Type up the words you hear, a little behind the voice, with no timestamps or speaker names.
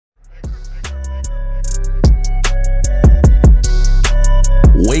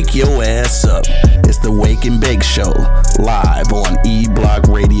Wake your ass up. It's the Wake and Bake Show, live on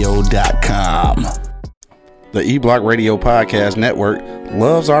eblockradio.com. The eBlock Radio Podcast Network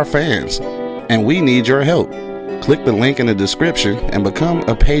loves our fans, and we need your help. Click the link in the description and become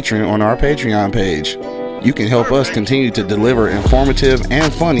a patron on our Patreon page. You can help us continue to deliver informative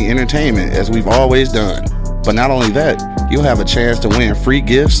and funny entertainment as we've always done. But not only that, you'll have a chance to win free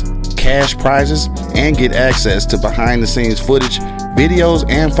gifts, cash prizes, and get access to behind-the-scenes footage, videos,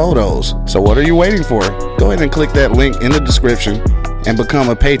 and photos. So what are you waiting for? Go ahead and click that link in the description and become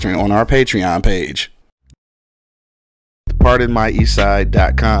a patron on our Patreon page.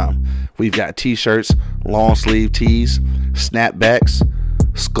 PardonMyEastside.com. We've got t-shirts, long sleeve tees, snapbacks,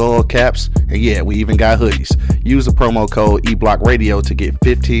 skull caps, and yeah, we even got hoodies. Use the promo code eBlockRadio to get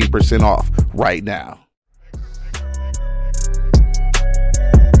 15% off right now.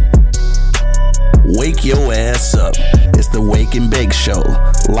 Wake your ass up. It's the Wake and Bake Show,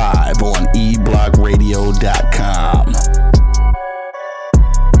 live on eblockradio.com.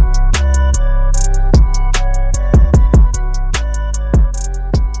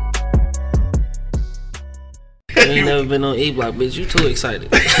 You ain't never been on E-Block, bitch. You too excited.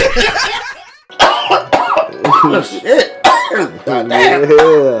 Oh, shit. Goddamn.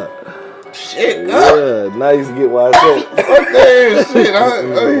 Yeah. Shit, God. Yeah, now you get why I said. Fuck that shit. I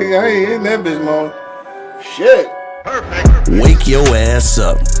ain't in that bitch, man. Shit. Wake your ass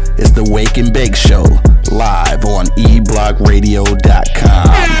up. It's the Wake and Bake Show, live on eblockradio.com.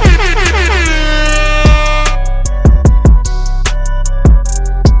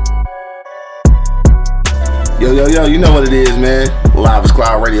 Yo, you know what it is, man. Live as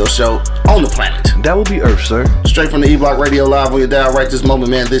Cloud Radio Show on the planet. That would be Earth, sir. Straight from the E-Block Radio live on your dial right this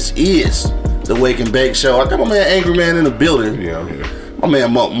moment, man. This is the Wake and Bake Show. I got my man Angry Man in the building. Yeah, I'm here. My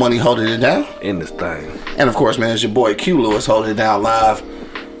man Monk Money holding it down. In this thing. And of course, man, it's your boy Q Lewis holding it down live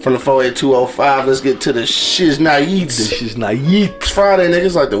from the 48205. Let's get to the shiz naeets. This is naive. It's Friday,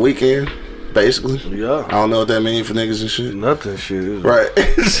 niggas, like the weekend, basically. Yeah. I don't know what that means for niggas and shit. Nothing shit. Is Right.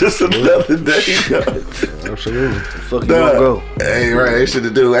 It's just another day. Absolutely. Fuck you Dog. gonna go. Hey, right, ain't shit to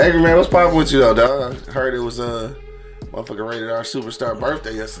do. Angry Man, what's poppin' with you though, dog? I heard it was motherfucking rated R superstar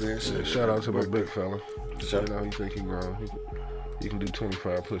birthday yesterday and shit. Shout out to my big fella. Shout You know, he think he grown. He can do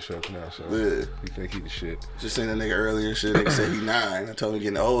 25 push-ups now, so Yeah. he think he the shit. Just seen that nigga earlier and shit. Nigga said he 9. I told him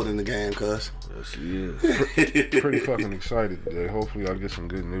getting old in the game, cuz. Yes, he is. Pretty fucking excited today. Hopefully I'll get some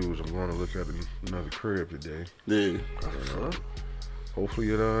good news. I'm going to look at another crib today. Yeah. Hopefully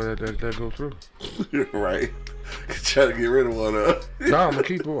that go through. Right. Try to get rid of one up. Nah, I'm gonna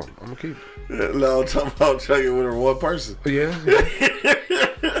keep on. No, I'm talking about trying to get rid of one person. Yeah.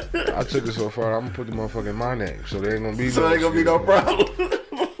 I took it so far. I'm gonna put the motherfucker in my name, so there ain't gonna be. So there ain't gonna be no problem.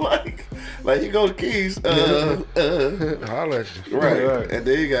 like you go to Keys. Holla at you. Right. And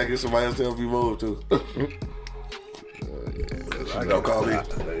then you gotta get somebody else to help you move too. Don't call me.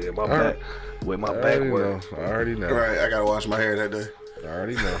 Yeah, my back. Way my back work. I already know. Right. I gotta wash my hair that day. I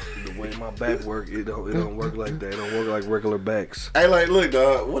already know. The way my back work, it don't work like that. It don't work like regular backs. Hey, like, look,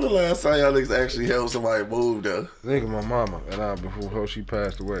 dog. When the last time y'all niggas actually helped somebody move, though? Think of my mama and I before she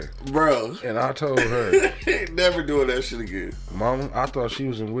passed away. Bro. And I told her, ain't never doing that shit again. Mama, I thought she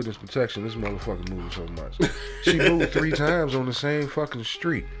was in witness protection. This motherfucker moved so much. She moved 3 times on the same fucking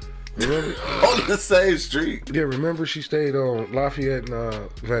street. Remember? On the same street? Yeah, remember she stayed on Lafayette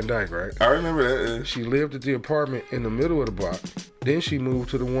and Van Dyke, right? I remember that. Yeah. She lived at the apartment in the middle of the block. Then she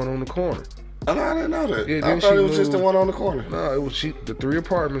moved to the one on the corner. Oh, no, I didn't know that. Yeah, I thought it was just the one on the corner. No, it was the 3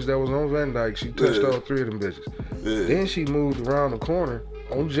 apartments that was on Van Dyke. She touched all 3 of them bitches. Yeah. Then she moved around the corner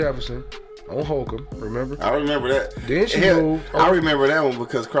on Jefferson, on Holcomb, remember? I remember that. Then she moved. I remember that one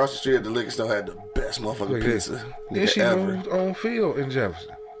because across the street at the liquor store had the best motherfucking pizza. Then she ever. moved on Field in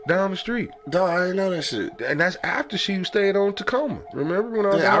Jefferson, down the street. Dog, I didn't know that shit. And that's after she stayed on Tacoma. Remember when I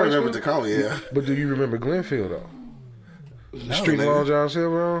was in Yeah, I high remember school? Tacoma, yeah. But do you remember Glenfield though? The No, street nigga. Long John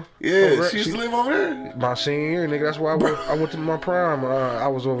Silver on? Yeah, she used to live over there. My senior year, nigga. That's why I went to my prime. I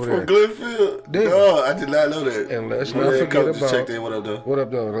was over there. From Glenfield? Damn. No, I did not know that. And let's My not man forget come just about. checked in. What up, though? What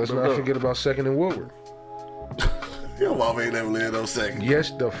up, though? Let's not forget about 2nd and Woodward. Your mom ain't never lived on second.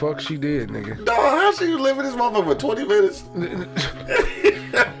 Yes, the fuck she did, nigga. Dog, how she live in this motherfucker for 20 minutes?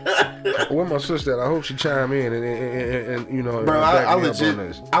 Where my sister at? I hope she chime in and you know. Bro, back I me up on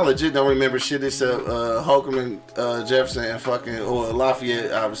this. legit don't remember shit except Holcomb and Jefferson and fucking or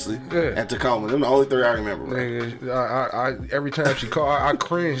Lafayette, obviously, and Tacoma. Them the only 3 I remember. Bro. Nigga, I every time she called, I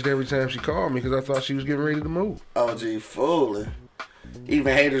cringed every time she called me because I thought she was getting ready to move. OG fooling.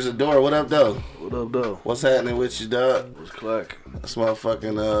 Even haters adore. What up, though? What up, though? What's happening with you, dog? What's clacking? That's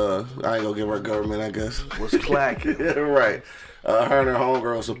motherfucking, I ain't gonna give her government, I guess. What's clacking? Right. Her and her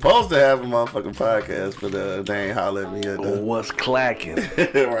homegirl supposed to have a motherfucking podcast, but they ain't holler at me yet, though. What's clacking?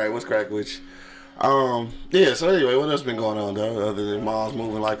 Right, what's cracking with you? Yeah, so anyway, what else been going on, though? Other than mom's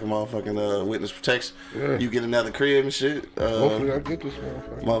moving like a motherfucking witness protection. Yeah. You get another crib and shit. Hopefully I get this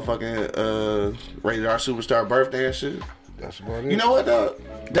motherfucker. Motherfucking Rated R Superstar birthday and shit. That's about it. You know what, though?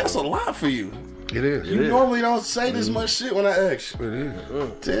 That's a lot for you. It is. You normally don't say this much shit when I ask you. It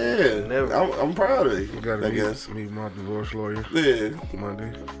is. Damn. Never. I'm proud of you, You gotta I guess. meet my divorce lawyer Yeah.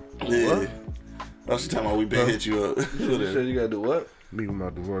 Monday. Yeah. That's the time we been hit you up. You said you gotta do what? Meet with my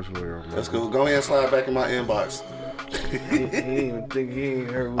divorce lawyer on Monday. That's cool. Go ahead and slide back in my inbox. He didn't even think he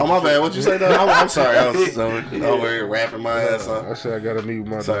ain't heard. Oh, my bad. What you say, though? I'm sorry. I was over here rapping my ass I off. said I gotta meet with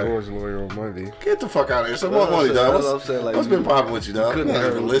my Sorry. divorce lawyer on Monday. Get the fuck out of here. Some more That's what money, I'm dog. saying. That's what I'm saying, like, What's been popping with you, dog? I'm couldn't not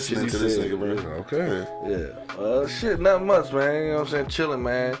heard even what listening shit to he this said. nigga, bro. Okay. Yeah. Shit, not much, man. You know what I'm saying? Chilling,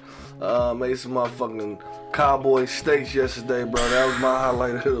 man. Made some motherfucking cowboy steaks yesterday, bro. That was my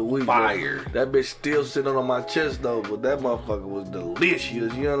highlight of the week. bro. Fire. That bitch still sitting on my chest, though, but that motherfucker was delicious.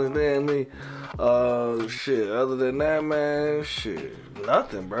 You understand me? Shit. Other than that, man, shit.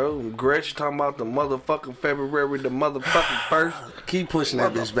 Nothing, bro. Gretchen talking about the motherfucking February, the motherfucking first. Keep pushing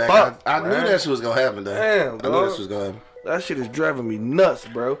that bitch back. Fuck, I knew man. that shit was gonna happen, though. Damn, I knew dog. this was gonna happen. That shit is driving me nuts,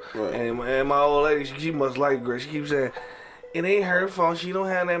 bro. Right. And my old lady, she must like Grace. She keeps saying, it ain't her fault. She don't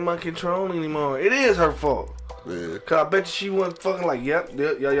have that monkey control anymore. It is her fault. Yeah. Cause I bet you she wasn't fucking like, yep,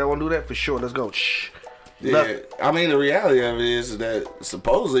 y'all wanna do that? For sure, let's go. Shh. Yeah, Nothing. I mean the reality of it is that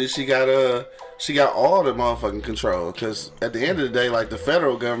supposedly she got all the motherfucking control. Because at the end of the day, like the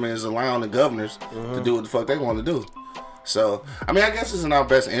federal government is allowing the governors to do what the fuck they want to do. So I mean, I guess it's in our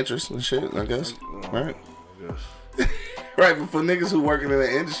best interest and shit. I guess, right? Right, but for niggas who working in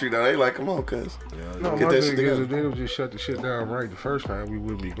the industry though, they like, come on, cuz. No, Get my that thing shit is together. if they would just shut the shit down right the first time, we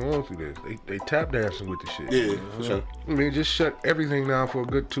wouldn't be going through this. They tap dancing with the shit. Yeah, for sure. I mean, just shut everything down for a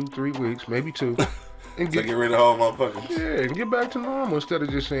good 2-3 weeks, maybe 2. And So get rid of all motherfuckers. yeah, and get back to normal instead of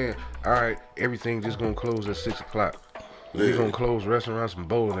just saying, all right, everything just gonna close at 6 o'clock. We're Yeah. gonna close restaurants and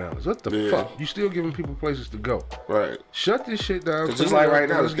bowling alleys. What the Yeah. fuck? You still giving people places to go. Right. Shut this shit down. Cause just like right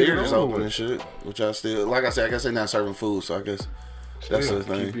now, the let's get it theaters over open with. and shit. Which I still, like I said, I guess they not serving food, so I guess that's Yeah, the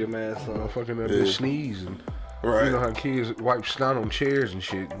thing. Keep your mask on. Motherfucking that Yeah. bitch sneeze and Right. you know how kids wipe snot on chairs and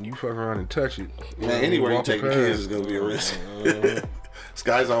shit, and you fuck around and touch it. Man, anywhere you walk take the past. kids is gonna be a risk.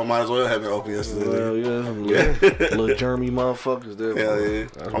 Sky Zone might as well have been open yesterday. Well, yeah, little germy motherfuckers there. Hell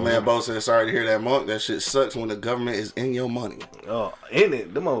yeah. My man Bo said, sorry to hear that, Monk. That shit sucks when the government is in your money. Oh, in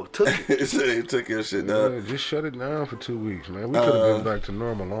it. Them all took it. He said he took your shit, dog. Yeah, just shut it down for 2 weeks, man. We could have been back to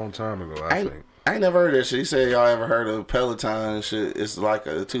normal a long time ago, I think. I ain't never heard that shit. He said, y'all ever heard of Peloton and shit? It's like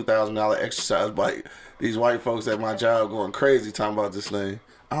a $2,000 exercise bike. These white folks at my job going crazy talking about this thing.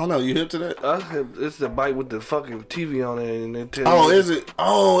 I don't know. You hip to that? It's the bike with the fucking TV on it, and they tell Oh, you. is it?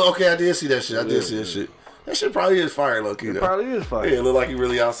 Oh, okay. I did see that shit. I did see that shit. That shit probably is fire, low key, though. Probably is fire. Yeah, it look like he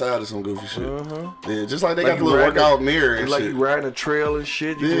really outside of some goofy shit. Yeah, just like they Like got the you little riding workout mirror and It's like shit. you riding a trail and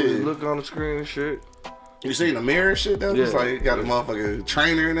shit. You Yeah. can look on the screen and shit. You seen the mirror and shit though? Yeah. It's like it got a motherfucking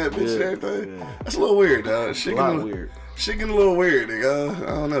trainer in that bitch Yeah. and everything. Yeah. That's a little weird, dog. Shit A lot getting weird. Shit getting a little weird, nigga. I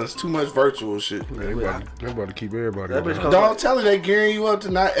don't know. It's too much virtual shit. They about to keep everybody That bitch around. cost- Don't tell you they gearing you up to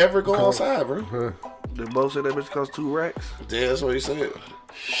not ever go outside, bro. Huh. The boss said that bitch cost 2 racks. Yeah, that's what he said.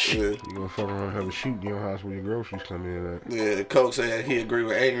 Yeah. You gonna fuck around and have a shoot in your house where your groceries come in at. Yeah, Coach said he agreed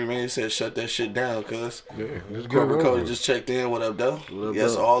with Angry Man. He said shut that shit down, cuz. Yeah, just get it Corporate over Coach with. just checked in. What up, though? What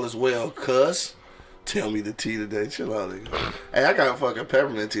Yes, up? all is well, cuz. Tell me the tea today. Chill out, nigga. Hey, I got fucking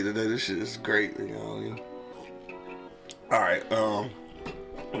peppermint tea today. This shit is great, you know. All right,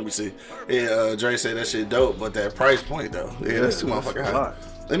 let me see. Yeah, Dre said that shit dope, but that price point though, yeah, that's too that's motherfucking a high. lot.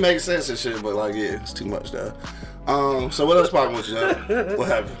 It makes sense and shit, but like, yeah, it's too much though. So what else popping with you, though? What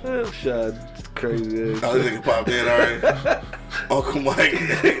happened? Shot crazy ass. Oh, this nigga popped in already. Uncle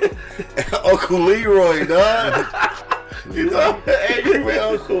Mike, Uncle Leroy, dog. You know, angry man,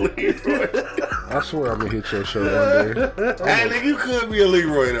 Uncle Leroy. I swear I'm gonna hit your show one day. Hey, nigga, you could be a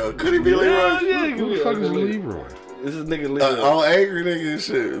Leroy though. Could he be a Leroy? Yeah, Who the fuck is Leroy? This is nigga Leroy All angry nigga and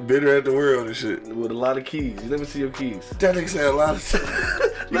shit, bitter at the world and shit. with a lot of keys. Let me see your keys. That nigga said a lot of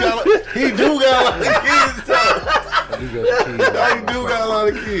he do got a lot of keys, though. You got the keys. He do got a lot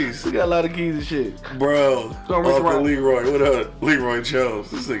of keys. We got a lot of keys and shit. Bro, Go reach Uncle around. Leroy, what up? Leroy Jones.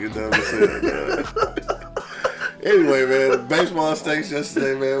 This nigga dumb as hell, dog. Anyway, man, baseball stakes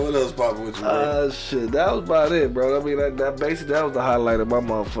yesterday, man. What else popping with you, bro? Shit, that was about it, bro. I mean, that basically that was the highlight of my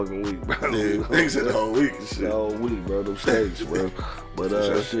motherfucking week, bro. Yeah, niggas said the whole week and The shit. whole week, bro. Them stakes, bro. But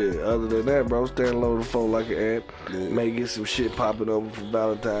shit. Other than that, bro, staying low the phone like an ant. Yeah. May get some shit popping over for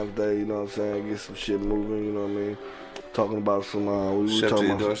Valentine's Day. You know what I'm saying? Get some shit moving. You know what I mean? Talking about some. We Chef talking to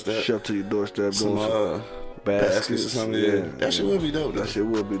your about doorstep. chef to your doorstep. Some Doing some baskets or something. Yeah, that shit would be dope. Though. That shit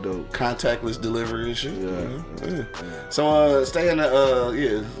would be dope. Contactless delivery and shit. Yeah. Yeah. So stay in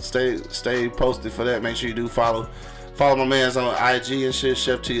the stay posted for that. Make sure you do follow my man's on IG and shit,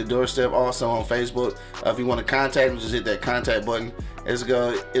 Chef to Your Doorstep. Also on Facebook. If you want to contact him, just hit that contact button. It'll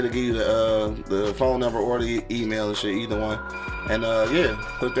give you the phone number or the email and shit, either one. And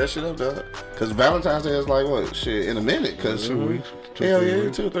hook that shit up, dog. Cause Valentine's Day is like what shit in a minute. Cause 2 weeks. hell yeah,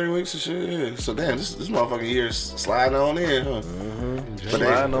 2 or 3 weeks and shit. Yeah. So damn, this motherfucking year is sliding on in, huh? But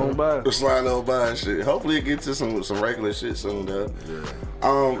Sliding on by. Sliding on by and shit. Hopefully it gets to some regular shit soon, though.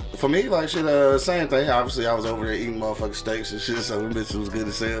 Yeah. For me, like shit, same thing. Obviously, I was over there eating motherfucking steaks and shit, so them bitches was good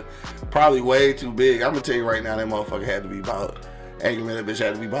as hell. Probably way too big. I'm gonna tell you right now, that motherfucker had to be about. Angry man, that bitch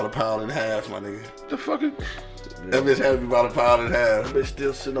had to be about 1.5 pounds, my nigga. The fucking. That bitch had to be about 1.5 pounds. That bitch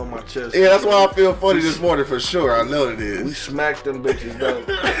still sitting on my chest. Yeah, that's why I feel funny this morning for sure. I know it We is. smacked them bitches, though.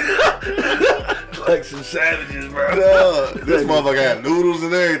 Like some savages, bro. This motherfucker had noodles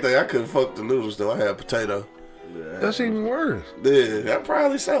and everything. I couldn't fuck the noodles though. I had potato. That's even worse. Yeah, that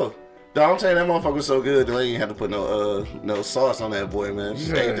probably so. Dog, I'm telling you, that motherfucker was so good that I ain't had to put no sauce on that boy, man.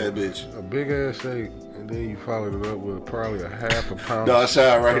 Just ate that bitch. A big ass steak, and then you followed it up with probably a 1/2 pound. Dog,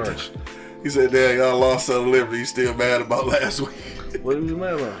 shot right there. starch. He said, damn, y'all lost Southern Liberty. You still mad about last week? What are you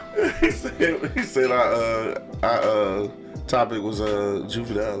mad about? he said our topic was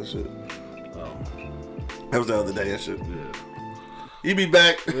juvenile and shit. That was the other day and shit. You be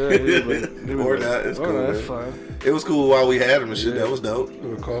back. Or not. It's cool, That's man. fine. It was cool while we had him and shit. That was dope.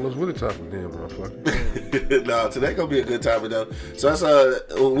 We'll call us with a topic then, motherfucker. Nah, today gonna be a good topic though. So that's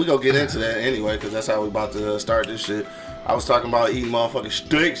we gonna get into that anyway, cause that's how we about to start this shit. I was talking about eating motherfucking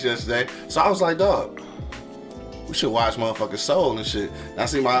steaks yesterday, so I was like, dog, we should watch motherfucking Soul and shit. And I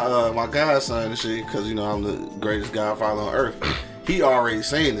see my godson and shit, cause you know I'm the greatest godfather on earth. He already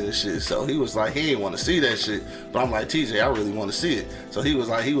seen this shit, so he was like, he didn't want to see that shit. But I'm like, TJ, I really want to see it. So he was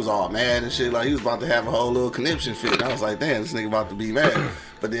like, he was all mad and shit, like he was about to have a whole little conniption fit. And I was like, damn, this nigga about to be mad.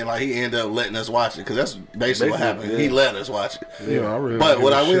 But then like he ended up letting us watch it, cause that's basically what happened. Yeah. He let us watch it. Yeah, I really But don't what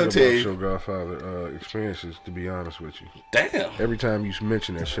give a I will shit tell about you- your Godfather experiences, to be honest with you. Damn, Every time you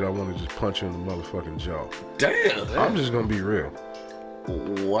mention that shit, I want to just punch you in the motherfucking jaw. damn. I'm just gonna be real.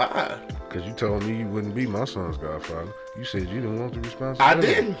 Why? Cause you told me you wouldn't be my son's godfather. You said you didn't want the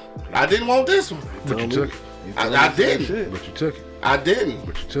responsibility. I didn't want this one. But you took it. I didn't. But you took it. I didn't.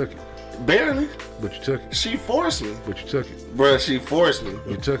 But you took it. Barely. But you took it. She forced me. But you took it. Bruh, she forced me.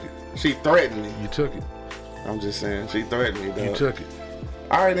 You took it. She threatened me. You took it. I'm just saying, she threatened me, You dog. took it.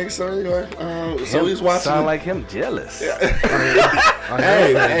 All right, nigga, so anyway, so he's watching. Sound like him jealous. I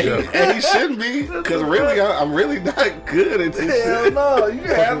Hey, know that hey, joke. hey, he shouldn't be, because really, I'm really not good at this Hell shit. no, you can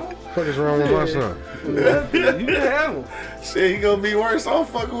have him. What is wrong with my son? You can have him. Shit, he gonna be worse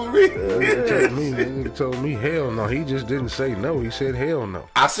off fucking with me. Nigga told me hell no. He just didn't say no. He said hell no.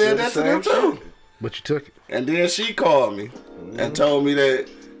 I said that to them too. But you took it. And then she called me and told me that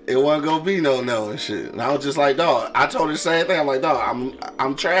it wasn't gonna be no and shit. And I was just like, dog, I told her the same thing. I'm like, dog,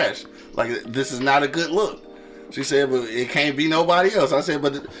 I'm trash. Like, this is not a good look. She said, but it can't be nobody else. I said,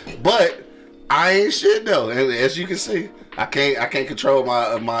 but I ain't shit though. And as you can see, I can't control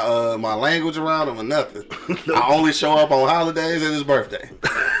my language around him or nothing. I only show up on holidays and his birthday.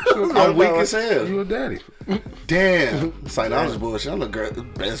 I'm weak as hell. You a daddy. Damn. It's like, I'm just bullshit. I'm the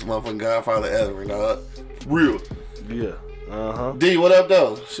best motherfucking godfather ever, dog. Real. Yeah. D, what up,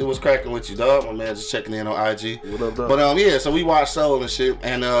 though? Shit was cracking with you, dog. My man just checking in on IG. What up, dog? But, yeah, so we watched Soul and shit,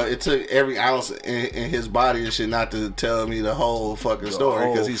 and it took every ounce in his body and shit not to tell me the whole fucking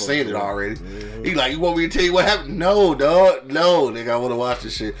story, because he's seen it already. He like, you want me to tell you what happened? No, dog. No, nigga, I want to watch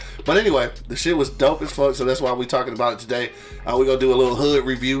this shit. But anyway, the shit was dope as fuck, so that's why we talking about it today. We gonna do a little hood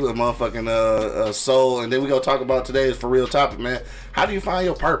review of motherfucking Soul, and then we gonna talk about today's for real topic, man. How do you find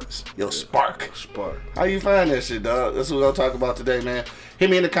your purpose? Your spark? How you find that shit, dog? That's what we're gonna talk about today, man. Hit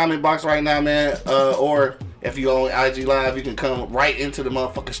me in the comment box right now, man. Or if you on IG Live, you can come right into the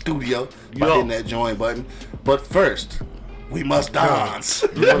motherfucking studio by hitting that join button. But first, we must dance.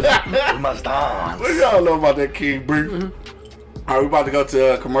 We must dance. What y'all know about that King Brief? All right, we about to go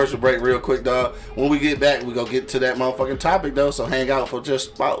to a commercial break real quick, dog. When we get back, we gonna get to that motherfucking topic, though. So hang out for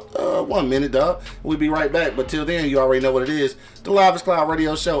just about 1 minute, dog. We'll be right back. But till then, you already know what it is. The Live is Cloud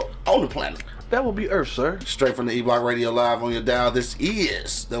radio show on the planet. That will be Earth, sir. Straight from the E-Block Radio Live on your dial. This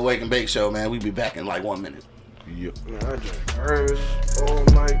is the Wake and Bake Show, man. We be back in like 1 minute. Yep. Man, I drank Earth all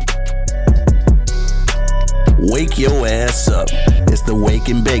night. Wake your ass up. It's the Wake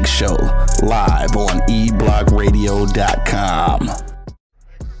and Bake Show, live on eblockradio.com.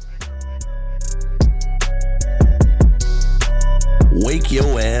 Wake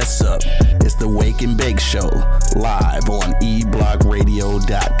your ass up. It's the Wake and Bake Show, live on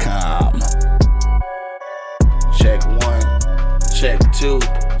eblockradio.com. Check 1, check 2.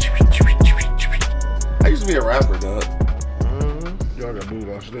 I used to be a rapper, dog. Y'all got moved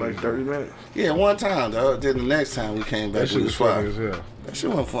off stage. Like 30 minutes. Yeah, one time, dog. Then the next time we came back, That shit we was was funny fly. as hell. That shit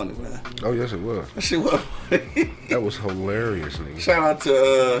wasn't funny, man. Oh, yes, it was. That shit wasn't funny. That was hilarious, nigga. Shout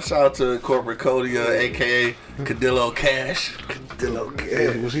out to Corporate Cody, aka Cadillo Cash.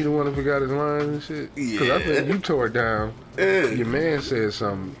 Hey, was he the one that forgot his line and shit? Because I think you tore it down. Yeah. Your man said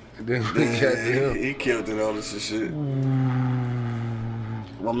something. Then we got to him. He killed it on this and shit.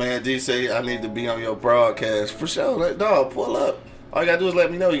 My man D say I need to be on your broadcast for sure. Like, dog, pull up. All you gotta do is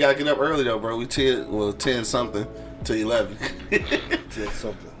let me know. You gotta get up early though, bro. We 10 something to 11. 10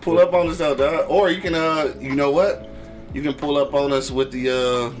 something. Pull up on us though, dog. Or you can you know what? You can pull up on us with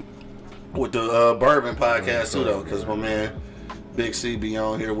the Bourbon podcast too though, because my man Big C be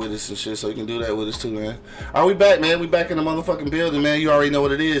on here with us and shit, so you can do that with us too, man. All right, we back, man. We back in the motherfucking building, man. You already know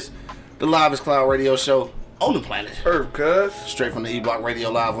what it is. The Livest Cloud Radio Show on the planet. Earth, cuz. Straight from the E-Block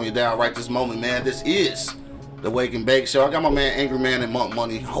Radio Live on your dial right this moment, man. This is the Wake and Bake Show. I got my man Angry Man and Monk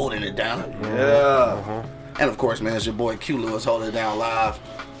Money holding it down. Yeah. And of course, man, it's your boy Q Lewis holding it down live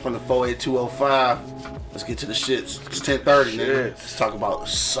from the 48205. Let's get to the shits. It's 10:30, nigga. Let's talk about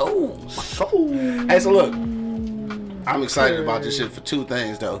soul. Hey, so look, I'm excited about this shit for two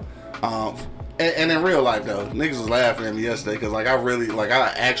things though. And in real life though, niggas was laughing at me yesterday because I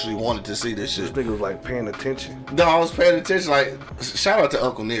actually wanted to see this shit. This nigga was like paying attention. No, I was paying attention. Like, shout out to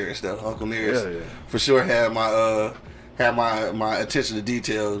Uncle Nearest though. Uncle Nearest for sure had my attention to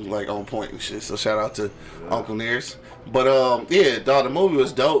detail like on point and shit. So shout out to Uncle Nearest. But yeah, dog, the movie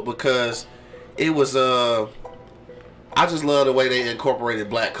was dope because it was I just love the way they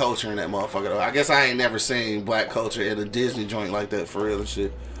incorporated black culture in that motherfucker though. I guess I ain't never seen black culture in a Disney joint like that for real and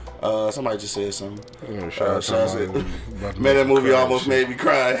shit. Somebody just said something. Shout out to man, that movie almost made me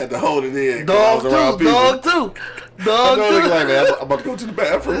cry. I had to hold it in. Dog too. Like, man, I'm about to go to the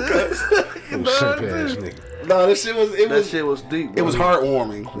bathroom, cuz. Simp ass nigga. No, that shit was deep. It was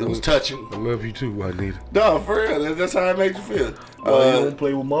heartwarming. It was touching. I love you too, Juanita. No, for real. That's how it makes you feel. You don't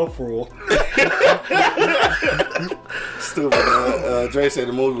play with my fro. Stupid. Dre said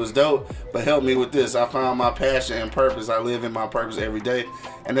the movie was dope, but help me with this. I found my passion and purpose. I live in my purpose every day,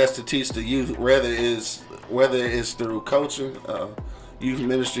 and that's to teach the youth, whether it's through coaching, youth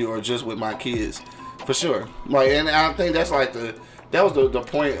ministry, or just with my kids, for sure. Like, and I think that's like the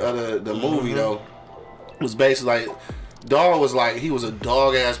point of the movie though. Was basically like Dog was like, he was a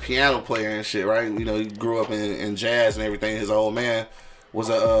dog ass piano player and shit, right? You know, he grew up in jazz and everything. His old man was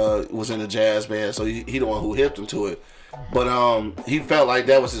in a jazz band, so he the one who hipped him to it. But he felt like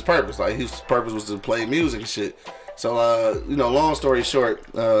that was his purpose. Like his purpose was to play music and shit. So you know, long story short,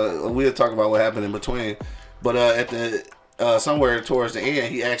 we'll talk about what happened in between. But at the somewhere towards the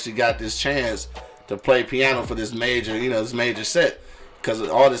end, he actually got this chance to play piano for this major set. Because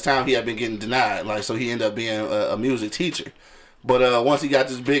all this time he had been getting denied, like, so he ended up being a music teacher. But once he got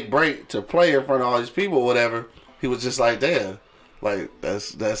this big break to play in front of all these people or whatever, he was just like, damn, like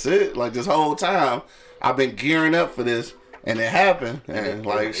that's it. Like this whole time I've been gearing up for this, and it happened, and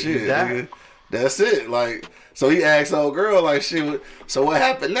like shit, nigga, that's it. Like, so he asked old girl like, shit, so what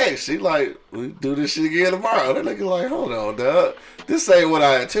happened next? She like, we do this shit again tomorrow. That nigga like, hold on, dog. This ain't what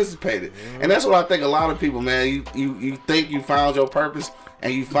I anticipated. And that's what I think a lot of people, man, you think you found your purpose,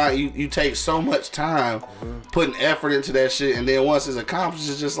 and you take so much time putting effort into that shit, and then once it's accomplished,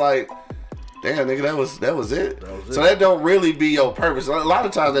 it's just like, damn, nigga, that was it. So that don't really be your purpose. A lot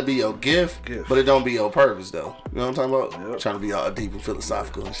of times that be your gift, but it don't be your purpose though. You know what I'm talking about? Yep. Trying to be all deep and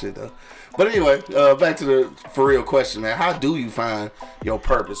philosophical and shit though. But anyway, back to the for real question, man. How do you find your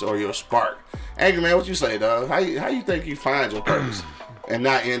purpose or your spark? Angry Man, what you say, dog? How you think you find your purpose and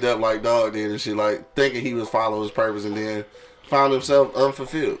not end up like Dog did and shit, like thinking he was following his purpose and then found himself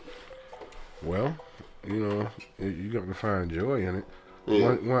unfulfilled? Well, you know, you got to find joy in it.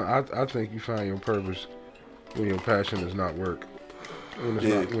 Yeah. I think you find your purpose when your passion is not work. When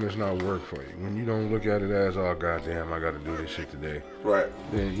it's not work for you. When you don't look at it as, oh goddamn, I got to do this shit today. Right.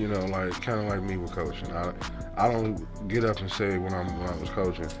 Then, you know, like kind of like me with coaching. I don't get up and say when I was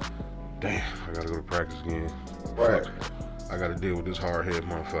coaching, damn, I got to go to practice again. Right. Fuck, I got to deal with this hard head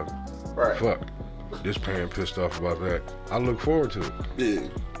motherfucker. Right. Fuck, this parent pissed off about that. I look forward to it. Yeah.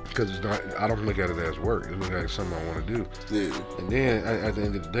 Because it's not, I don't look at it as work. It looks like something I want to do. Yeah. And then at the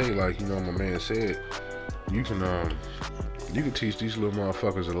end of the day, like, you know, my man said, you can teach these little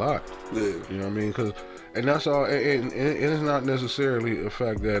motherfuckers a lot. Yeah. You know what I mean? And that's all. And it's not necessarily the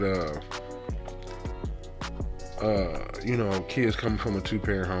fact that you know, kids coming from a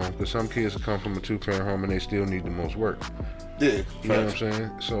 2-parent home. Because some kids come from a 2-parent home and they still need the most work. Yeah. You know what I'm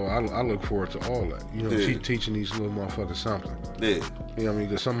saying? So I look forward to all that. You know, Yeah. teaching these little motherfuckers something. Yeah. You know what I mean?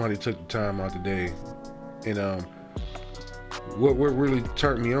 Because somebody took the time out today. And what really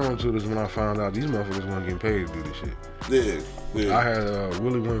turned me on to is when I found out these motherfuckers weren't getting paid to do this shit. Yeah. Yeah. I had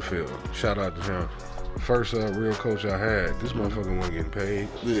Willie Winfield. Shout out to him. First real coach I had. This motherfucker wasn't getting paid.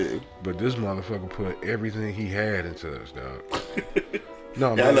 Yeah. But this motherfucker put everything he had into us, dog. No,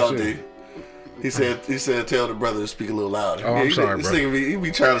 Yeah, man. I know, shit. D. He said, tell the brother to speak a little louder. Oh, I'm sorry, this bro. nigga he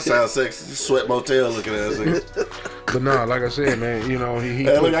be trying to sound sexy. Sweat Motel looking at us. Nigga. But nah, like I said, man, you know, he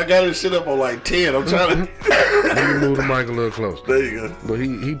Hey, look, I got this shit up on like 10. I'm trying to. let me move the mic a little closer. There you go. But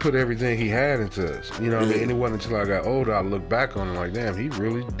he put everything he had into us. You know what I Yeah. mean? And it wasn't until I got older I looked back on him like, damn, he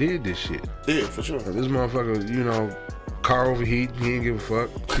really did this shit. Yeah, for sure. This motherfucker, you know, car overheat, he didn't give a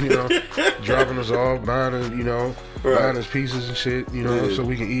fuck. You know, dropping us off, buying us, you know, Right. buying us pieces and shit, you know, Yeah. so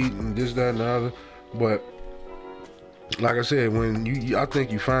we can eat and this, that, and the other. But like I said, when I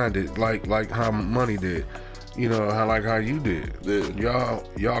think you find it like how money did, you know, how you did. Yeah.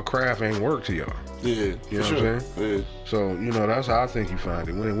 Y'all craft ain't work to y'all. Yeah, You for know sure. what I'm saying? Yeah. So you know that's how I think you find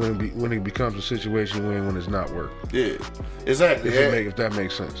it when it becomes a situation when it's not work. Yeah, exactly. If that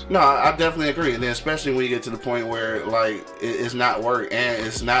makes sense. No, I definitely agree, and then especially when you get to the point where like it's not work and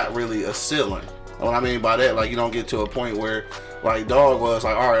it's not really a ceiling. What I mean by that, like you don't get to a point where like Dog was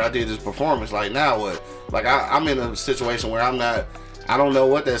like, all right, I did this performance, like now what? Like I'm in a situation where I don't know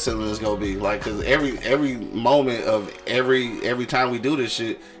what that ceiling is gonna be. Like, cause every moment of every time we do this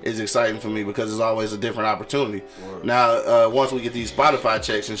shit is exciting for me because it's always a different opportunity. Right. Now, once we get these Spotify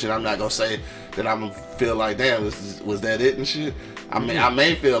checks and shit, I'm not gonna say that I'm gonna feel like, damn, was that it and shit. I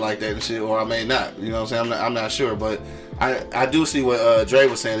may feel like that and shit, or I may not. You know what I'm saying? I'm not sure, but I do see what Dre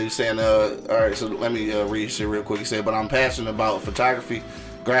was saying. He was saying, all right, so let me read shit real quick. He said, but I'm passionate about photography,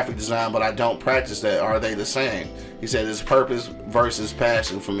 graphic design, but I don't practice that. Are they the same? He said it's purpose versus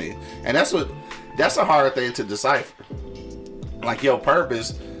passion for me. And that's a hard thing to decipher. Like your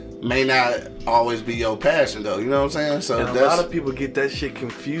purpose may not always be your passion though. You know what I'm saying? So and a lot of people get that shit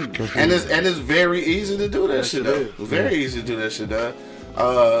confused. And it's very easy to do that shit though. It's very easy to do that shit though.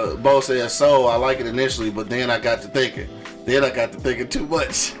 Bo said, so I like it initially, but then I got to thinking. Too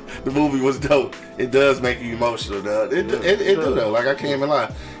much. The movie was dope. It does make you emotional, dog. It do though. Like I can't even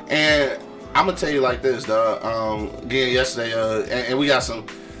lie. And I'm gonna tell you like this, dog. Again, yesterday, and we got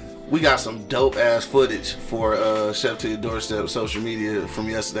some dope ass footage for Chef to Your Doorstep social media from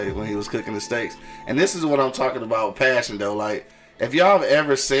yesterday when he was cooking the steaks. And this is what I'm talking about, passion though. Like if y'all have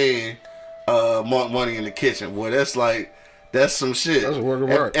ever seen Money in the Kitchen, boy, that's some shit. That's a work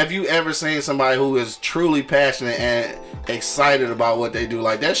of art. Have you ever seen somebody who is truly passionate and excited about what they do?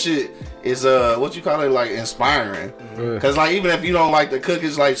 Like that shit is what you call it, like inspiring. Yeah. Cause like even if you don't like the cook,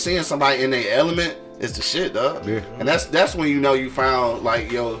 it's like seeing somebody in their element is the shit, dog. Yeah. And that's when you know you found like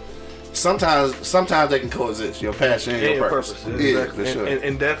yo. Sometimes they can coexist. Your passion and your purpose. Exactly. Yeah, for sure.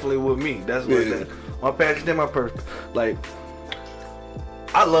 And definitely with me, that's what my passion and my purpose. Like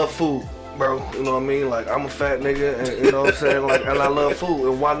I love food. Bro, you know what I mean? Like, I'm a fat nigga, and you know what I'm saying? Like, and I love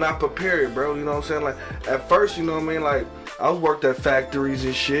food, and why not prepare it, bro? You know what I'm saying? Like, at first, you know what I mean? Like, I was worked at factories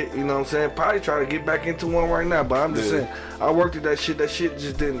and shit, you know what I'm saying? Probably try to get back into one right now, but I'm just saying, I worked at that shit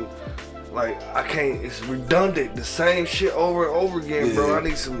just didn't, like, I can't, it's redundant, the same shit over and over again, bro.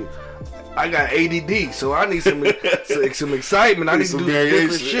 I got ADD, so I need some excitement. I need to do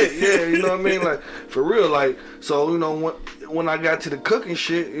different shit. Yeah, you know what I mean? Like, for real, like, so, you know, when I got to the cooking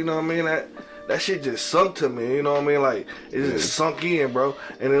shit, you know what I mean? That shit just sunk to me, you know what I mean? Like, it just sunk in, bro.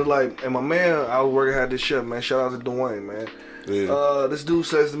 And it was like, and my man, I was working at this chef, man. Shout out to Dwayne, man. Yeah. This dude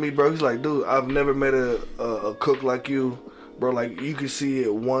says to me, bro, he's like, dude, I've never met a cook like you, bro. Like, you can see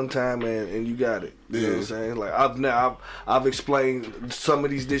it one time and you got it. You know what I'm saying? Like, I've explained some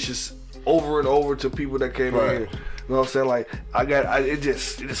of these dishes over and over to people that came in here. You know what I'm saying? Like, it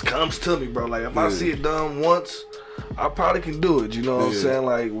just comes to me, bro. Like, if I see it done once, I probably can do it. You know what I'm saying?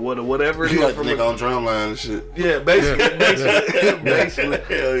 Like whatever it is. Like from nigga on drumline and shit. Yeah, basically.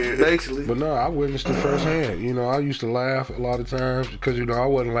 But no, I witnessed it firsthand. You know, I used to laugh a lot of times because, you know, I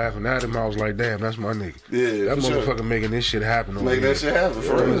wasn't laughing at him. I was like, damn, that's my nigga. Yeah, that for motherfucker sure. making this shit happen. Making that shit happen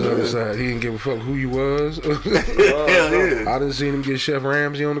for on his other real. side. He didn't give a fuck who you was. Hell yeah. I done seen him get Chef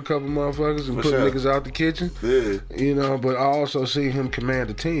Ramsay on a couple motherfuckers and For put sure. niggas out the kitchen. Yeah. You know, but I also see him command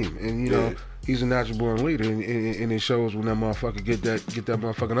the team. And, you know, Yeah. he's a natural born leader, and it shows when that motherfucker get that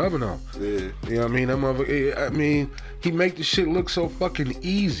motherfucking oven on. Yeah. You know what I mean? That motherfucker. I mean, he make the shit look so fucking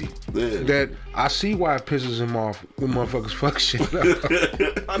easy that I see why it pisses him off when motherfuckers fuck shit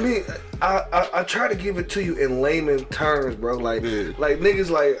up. I mean, I try to give it to you in layman terms, bro. Like niggas,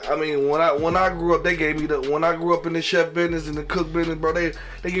 like, I mean, when I grew up, they gave me when I grew up in the chef business and the cook business, bro. They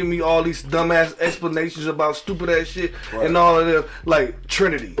give me all these dumbass explanations about stupid ass shit and all of them, like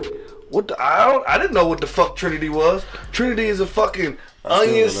Trinity. What the, I didn't know what the fuck Trinity was. Trinity is a fucking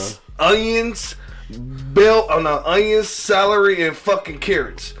onions, celery, and fucking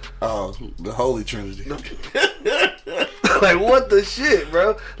carrots. Oh, the Holy Trinity. Like, what the shit,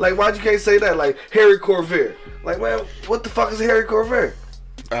 bro? Like, why'd you can't say that? Like, Harry Corvair. Like, man, what the fuck is Harry Corvair?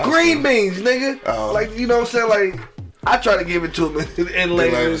 Green beans, nigga. Oh. Like, you know what I'm saying? Like, I try to give it to him in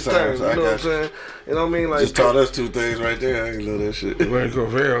layman's terms. You know what I'm saying? You know what I mean? Like, just taught us two things right there. I ain't know that shit. Larry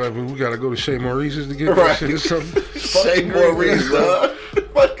Corvair, like, we gotta go to Shea Maurice's to get that shit or something. Shea Maurice, dog.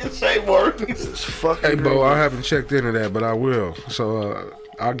 Fucking Shea Maurice. Hey, Bo, I haven't checked into that, but I will. So,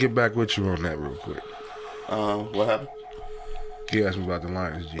 I'll get back with you on that real quick. What happened? He asked me about the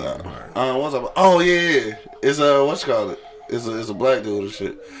Lions GM. What's up? Oh yeah. It's what's you call it? It's a black dude and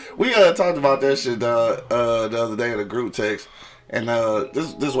shit. We talked about that shit the other day in a group text, and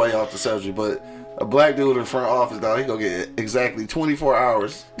this way off the subject, but a black dude in front office, dog, he gonna get exactly 24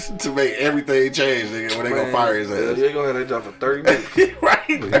 hours to make everything change, nigga, when they gonna fire his ass. They gonna have that job for 30 minutes.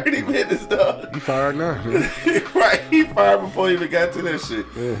 Right, 30 minutes, dog. He fired now. Right, he fired before he even got to that shit.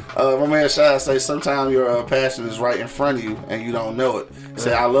 Yeah. My man Shai say sometimes your passion is right in front of you and you don't know it.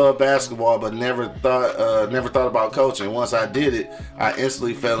 Say I love basketball, but never thought about coaching. Once I did it, I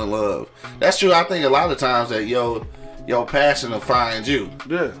instantly fell in love. That's true. I think a lot of times that your passion will find you.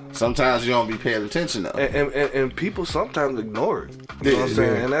 Yeah. Sometimes you don't be paying attention though. And people sometimes ignore it. You know what I'm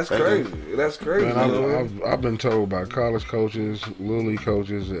saying? And that's crazy. That's crazy. Man, I've been told by college coaches, little league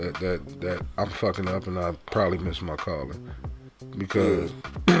coaches that I'm fucking up and I probably missed my calling because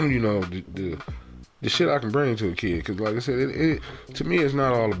you know the shit I can bring to a kid. Because like I said, it to me it's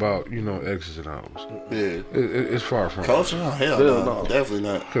not all about, you know, X's and O's. Yeah, it's far from coaching. Oh, hell no, definitely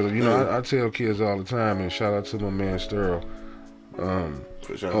not. Because you know I tell kids all the time, and shout out to my man Sterl.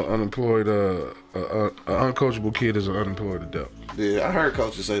 For sure. Unemployed, an uncoachable kid is an unemployed adult. Yeah, I heard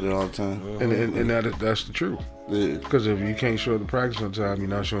coaches say that all the time. And that's the truth. Yeah. Because if you can't show up to practice on time, you're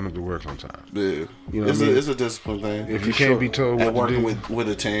not showing up to work on time. Yeah. You know it's a discipline thing. If you can't be told what to do. Working with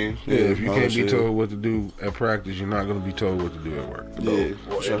a team. Yeah, if you can't be told what to do at practice, you're not going to be told what to do at work. Yeah.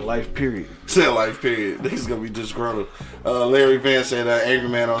 Or in life, period. Say life, period. Niggas going to be disgruntled. Larry Vance said, angry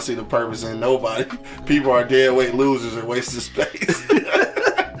man don't see the purpose in nobody. People are dead weight losers and wasting space.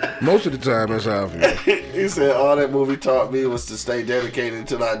 Most of the time, that's how I feel. He said, all that movie taught me was to stay dedicated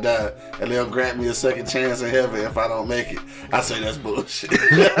until I die, and they'll grant me a second chance in heaven if I don't make it. I say that's bullshit.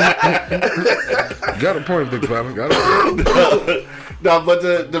 Got a point, Big Papa. Got a point. No, but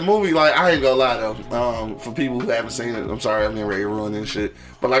the movie, like, I ain't gonna lie though. For people who haven't seen it, I'm sorry, I'm getting ready to ruin this shit.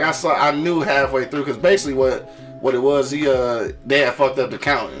 But like I knew halfway through, because basically what it was, they had fucked up the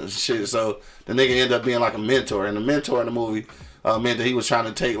count and shit. So the nigga ended up being like a mentor, and the mentor in the movie meant that he was trying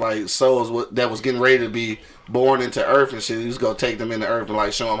to take like souls that was getting ready to be born into Earth and shit. He was gonna take them into Earth and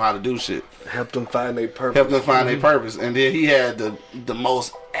like show them how to do shit. Help them find their purpose. And then he had the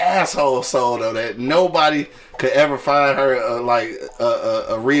most asshole soul though, that nobody could ever find her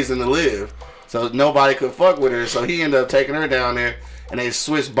a reason to live. So nobody could fuck with her. So he ended up taking her down there, and they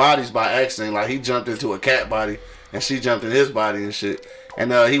switched bodies by accident. Like he jumped into a cat body, and she jumped in his body and shit.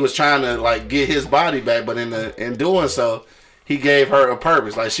 And he was trying to like get his body back, but in doing so, he gave her a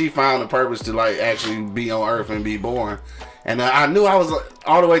purpose. Like she found a purpose to like actually be on Earth and be born. And I knew I was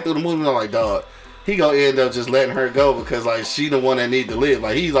all the way through the movie. I'm like, dog, he gonna end up just letting her go because like she the one that need to live.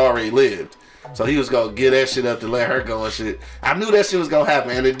 Like he's already lived, so he was gonna get that shit up to let her go and shit. I knew that shit was gonna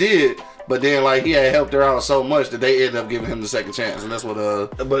happen, and it did. But then, like, he had helped her out so much that they ended up giving him the second chance, and that's what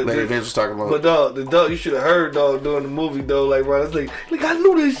Lady Vince was talking about. But dog, you should have heard dog during the movie though. Like, bro, it's like I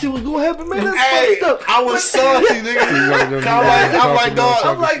knew this shit was gonna happen, man. That's fucked up. I was salty, nigga. I'm like, dog.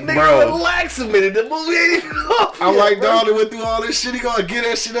 I'm like, nigga, bro, relax a minute. The movie ain't even off I'm yet, like, bro. dog, they went through all this shit. He gonna get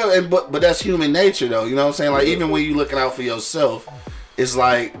that shit up, and but that's human nature, though. You know what I'm saying? Like, even when you looking out for yourself, it's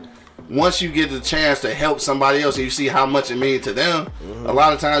like, once you get the chance to help somebody else and you see how much it means to them, a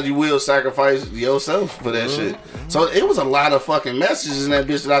lot of times you will sacrifice yourself for that shit. So it was a lot of fucking messages in that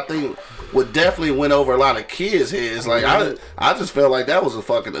bitch that I think would definitely win over a lot of kids' heads. Like, I just felt like that was a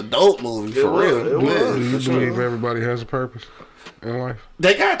fucking adult movie for real. Do you believe everybody has a purpose in life?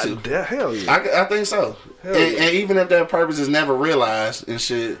 They got to. Hell yeah. I think so. And even if that purpose is never realized and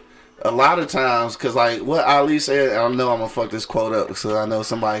shit, a lot of times, because like what Ali said, I know I'm gonna fuck this quote up, so I know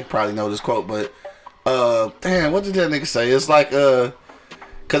somebody probably know this quote, but damn, what did that nigga say? It's like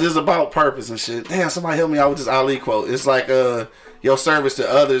because it's about purpose and shit. Damn, somebody help me out with this Ali quote. It's like your service to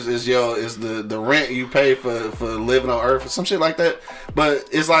others is the rent you pay for living on earth or some shit like that. But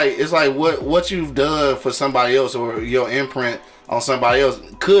it's like what you've done for somebody else or your imprint on somebody else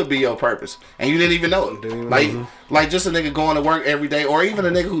could be your purpose, and you didn't even know it. Like just a nigga going to work every day, or even a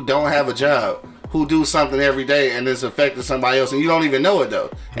nigga who don't have a job, who do something every day and it's affecting somebody else, and you don't even know it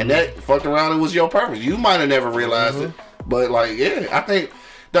though. And that fucked around, it was your purpose. You might have never realized it, but like, yeah, I think,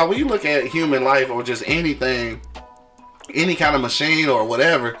 dog, when you look at human life or just anything, any kind of machine or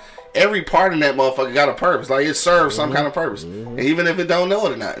whatever, every part in that motherfucker got a purpose. Like, it serves some kind of purpose, even if it don't know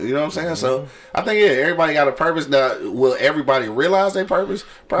it or not. You know what I'm saying? So I think, yeah, everybody got a purpose. Now, will everybody realize their purpose?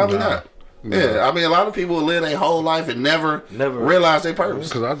 Probably not. Yeah, I mean, a lot of people will live their whole life and never realize their purpose.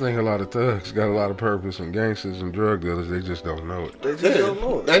 Because I think a lot of thugs got a lot of purpose, and gangsters and drug dealers, they just don't know it. They just don't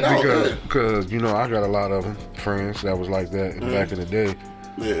know it. They don't. Because, you know, I got a lot of them, friends that was like that back in the day.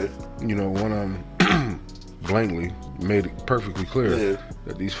 Yeah. You know, one of them blankly made it perfectly clear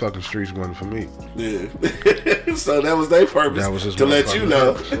that these fucking streets wasn't for me. Yeah. So that was their purpose. That was just to let you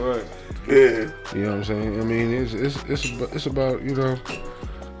know. Right. Yeah. You know what I'm saying? I mean, it's about, you know,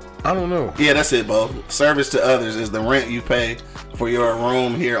 I don't know. Yeah, that's it, Bo. Service to others is the rent you pay for your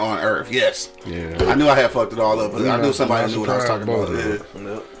room here on Earth. Yes. Yeah. I knew I had fucked it all up, but I knew somebody knew what I was talking about.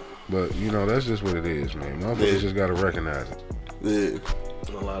 Yeah. But, you know, that's just what it is, man. Motherfuckers just got to recognize it. Yeah.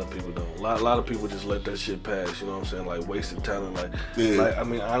 A lot of people don't. A lot of people just let that shit pass. You know what I'm saying? Like, wasted talent. Like, I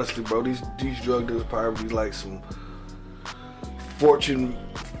mean, honestly, bro, these drug dealers probably like some Fortune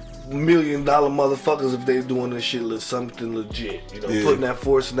 $1 million motherfuckers if they doing this shit something legit. You know, putting that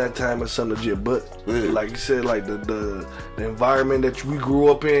force and that time in something legit. But like you said, like the environment that we grew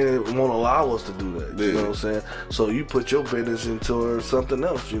up in, it won't allow us to do that. You know what I'm saying? So you put your business into something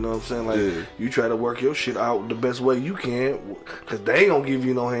else. You know what I'm saying? Like you try to work your shit out the best way you can, cause they ain't gonna give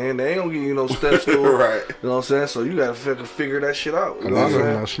you no hand, they ain't gonna give you no steps to it. Right. You know what I'm saying? So you gotta figure that shit out. You A know lot what of I'm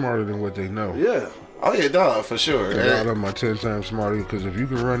them saying? are smarter than what they know. Yeah. Oh yeah, dog, for sure. A lot of them are 10 times smarter, because if you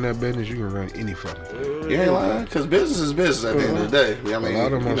can run that business, you can run any fucking thing. You ain't lying, because business is business at the end of the day. I mean, A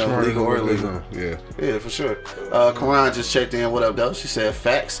lot of them are smarter than what they know. Yeah. Yeah, for sure. Karan just checked in. What up, though? She said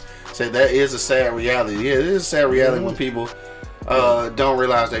facts. Said that is a sad reality. Yeah, it is a sad reality when people don't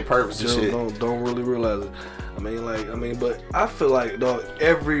realize their purpose and shit. Don't really realize it. But I feel like, dog,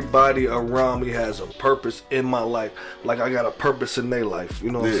 everybody around me has a purpose in my life. Like, I got a purpose in their life. You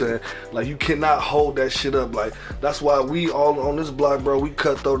know what I'm saying? Like, you cannot hold that shit up. Like, that's why we all on this block, bro, we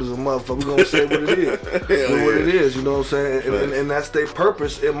cutthroat as a motherfucker. We gonna say what it is. What it is, you know what I'm saying? And that's their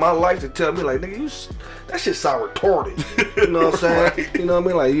purpose in my life, to tell me, like, nigga, that shit sound retarded. You know what I'm saying? Right. You know what I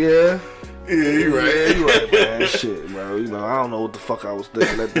mean? Like, yeah. Yeah, you right. Yeah, you right, man. Shit, bro. You know, I don't know what the fuck I was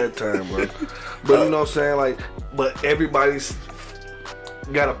thinking at that time, bro. But you know what I'm saying? Like, but everybody's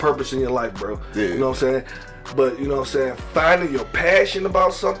got a purpose in your life, bro. Yeah. You know what I'm saying? But you know what I'm saying? Finding your passion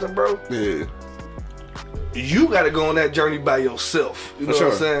about something, bro. Yeah. You gotta go on that journey by yourself. You know what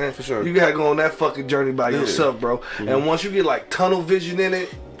I'm saying? For sure. You gotta go on that fucking journey by yourself, bro. Mm-hmm. And once you get like tunnel vision in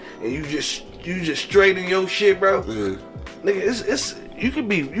it, and you just straight in your shit, bro. Yeah. Nigga, it's you can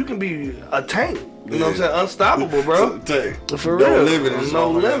be attained. You know what I'm saying? Unstoppable, bro. For real. No limit. No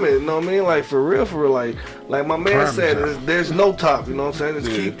limit. You know what I mean? Like, for real. Like my man said, there's no top. You know what I'm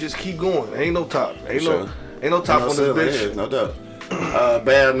saying? Just keep going. Ain't no top. Ain't no top on this bitch. Yeah, no doubt.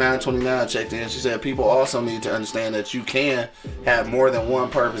 Bad 929 checked in. She said people also need to understand that you can have more than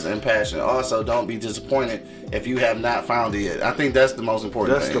one purpose and passion. Also, don't be disappointed if you have not found it yet. I think that's the most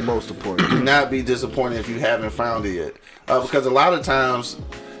important thing. That's the most important. Do not be disappointed if you haven't found it yet. Because a lot of times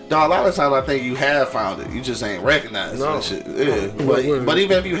I think you have found it. You just ain't recognized that shit. Yeah. But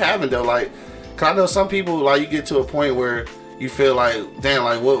even if you haven't, though, like, cause I know some people, like, you get to a point where you feel like, damn,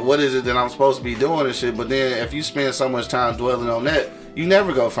 like what is it that I'm supposed to be doing and shit. But then if you spend so much time dwelling on that, you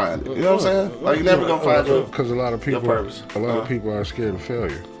never go find it. You know what I'm saying? Like you never go find your Because a lot of people, purpose. a lot of people are scared of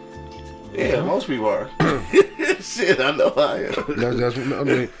failure. Yeah, most people are. Shit, I know I am. That's I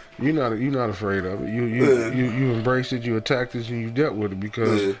mean, you're not afraid of it. You embraced it, you attacked it, and you dealt with it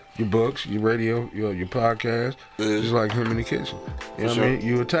because your books, your radio, your podcast, just like him in the kitchen. You know what I mean?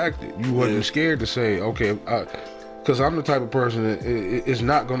 You attacked it. You wasn't scared to say, okay, because I'm the type of person that it's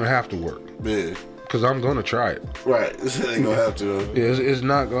not gonna have to work. Yeah. Because I'm gonna try it. Right. This ain't gonna have to. Yeah, it's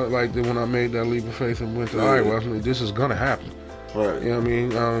not gonna, like when I made that leap of faith and went to Iowa. I was like, this is gonna happen. Right. You know what I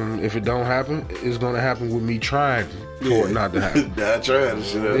mean? If it don't happen, it's gonna happen with me trying for it not to happen. Not trying to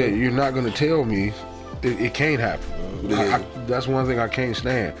shit. Yeah, you're not gonna tell me it can't happen. That's one thing I can't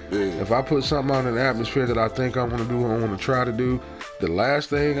stand. If I put something out in the atmosphere that I think I want to do, I want to try to do, the last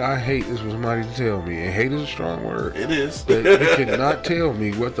thing I hate is for somebody to tell me, and hate is a strong word. It is. That you cannot tell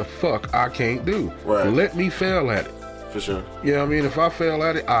me what the fuck I can't do. Right. Let me fail at it. For sure. You know what I mean? If I fail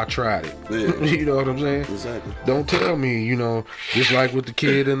at it, I tried it. Yeah. You know what I'm saying? Exactly. Don't tell me, just like with the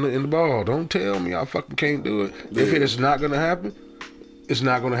kid in the ball. Don't tell me I fucking can't do it. If it is not gonna happen, it's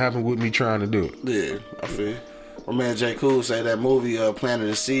not gonna happen with me trying to do it. Yeah, I feel you. My man J. Cool say that movie planted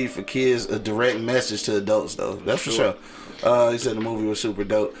a seed for kids, a direct message to adults though. That's for sure. He said the movie was super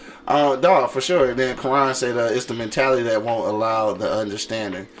dope. Dog, for sure. And then Quran said it's the mentality that won't allow the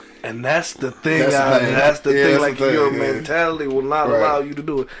understanding. And that's the thing. That's the thing. Like your mentality will not Right. allow you to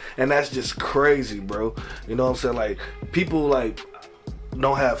do it, and that's just crazy, bro. You know what I'm saying? Like people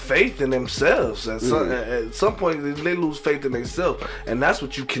don't have faith in themselves. At some point, they lose faith in themselves, and that's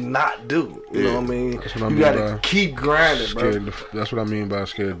what you cannot do. You know what I mean? That's what I You mean gotta by keep grinding, bro. That's what I mean by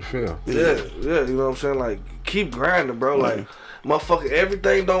scared to fail. Yeah. You know what I'm saying? Like keep grinding, bro. Like.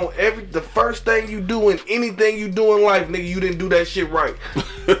 Motherfucker, the first thing you do in anything you do in life, nigga, you didn't do that shit right.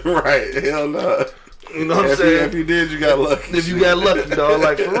 Right. Hell no. You know what I'm saying? If you did, you got lucky. If you got lucky, dog.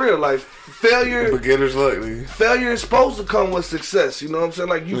 Like, for real. Like, failure... Beginner's luck, nigga. Failure is supposed to come with success. You know what I'm saying?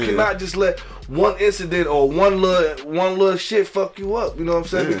 Like, you cannot just let one incident or one little shit fuck you up. You know what I'm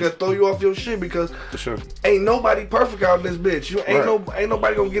saying? Because throw you off your shit because For sure. ain't nobody perfect out in this bitch. You ain't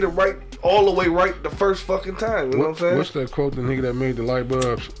nobody gonna get it right all the way right the first fucking time. You know what I'm saying? What's that quote, the nigga that made the light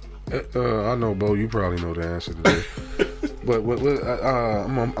bulbs? I know, Bo, you probably know the answer to this. But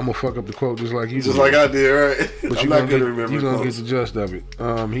I'm gonna fuck up the quote just like you Just did. like I did, right? But I'm not good at remembering you're gonna get quotes. the gist of it.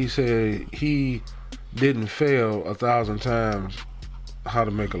 He said he didn't fail 1,000 times how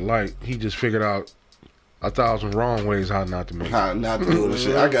to make a light. He just figured out 1,000 wrong ways how not to make it. How not to do this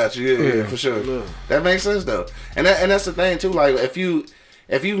shit. I got you. Yeah, for sure. Yeah. That makes sense though. And that's the thing too. Like if you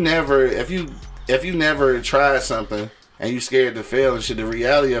never tried something and you scared to fail and shit, the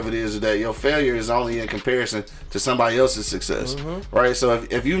reality of it is that your failure is only in comparison to somebody else's success, right? So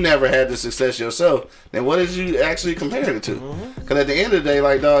if you never had the success yourself, then what is you actually comparing it to? Because at the end of the day,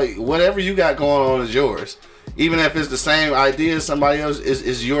 like, dog, whatever you got going on is yours. Even if it's the same idea as somebody else,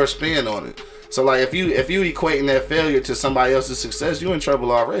 is your spin on it. So like if you equating that failure to somebody else's success, you in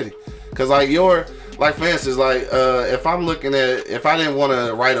trouble already. Because like for instance, like if I didn't want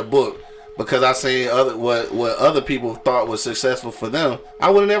to write a book because I seen what other people thought was successful for them, I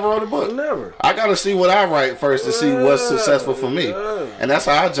would have never wrote a book. Never. I gotta see what I write first to see what's successful for me, and that's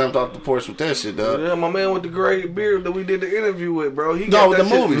how I jumped off the porch with that shit, dog. Yeah, my man with the gray beard that we did the interview with, bro. He No, got with that the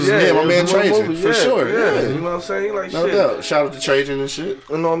shit- movies. Yeah, my man the Trajan, movies, for sure. Yeah. You know what I'm saying? He like No shit. doubt. Shout out to Trajan and shit.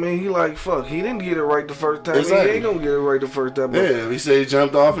 You know what I mean? He like, fuck, he didn't get it right the first time. Exactly. He ain't gonna get it right the first time. But Yeah, he said he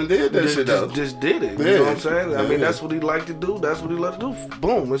jumped off and did that shit though. just did it. You Yeah. know what I'm saying? I Yeah. mean, that's what he liked to do. That's what he loved to do.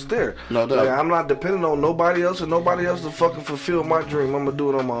 Boom, it's there. No doubt. Like, I'm not depending on nobody else and nobody else to fucking fulfill my dream. I'm gonna do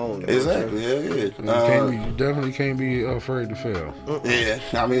it on my own. You know what I'm saying? Exactly. Yeah. You definitely can't be afraid to fail. Yeah,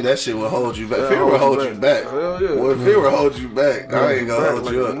 I mean that shit will hold you back. Yeah, Fear will hold you back. Hell yeah. Well, fear will hold you back. I ain't gonna hold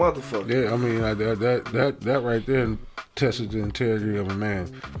like you a up. motherfucker. Yeah, I mean that right there tests the integrity of a man.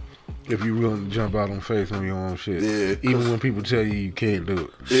 If you willing to jump out on faith on your own shit, Yeah. even when people tell you can't do it.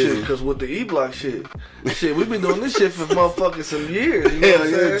 Shit, Yeah. because with the E-Block shit, we've been doing this shit for motherfucking some years. You know what Hell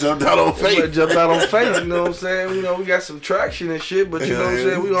I'm yeah, saying? jumped out on Everybody faith. jumped out on faith, you know what I'm saying? You know, we got some traction and shit, but you know what I'm Hell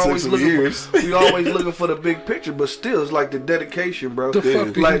saying? yeah. We always Took some years. we always looking for the big picture, but still, it's like the dedication, bro. The fuck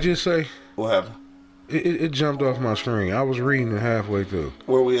did Like, you just say? What happened? It jumped off my screen. I was reading it halfway through.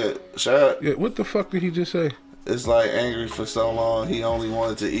 Where we at? Shot. Yeah, what the fuck did he just say? It's like angry for so long he only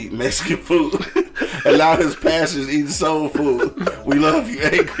wanted to eat Mexican food, and now his passion is eating soul food. We love you,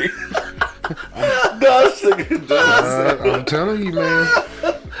 angry. No, this nigga does. I'm telling you, man.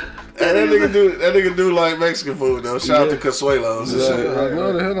 that nigga do like Mexican food though. Shout out to Consuelos and shit. I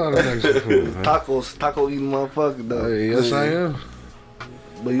love the hell out of Mexican food, man. Taco eating motherfucker though. Hey, yes, I am.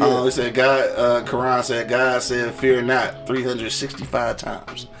 But yeah, He said God. Quran said God said, "Fear not," 365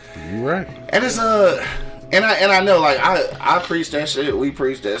 times. You right. And it's and I know like I preach that shit. We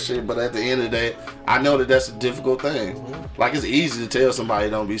preach that shit. But at the end of the day, I know that that's a difficult thing. Like it's easy to tell somebody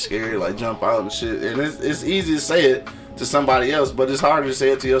don't be scared, like jump out and shit. And it's easy to say it to somebody else, but it's harder to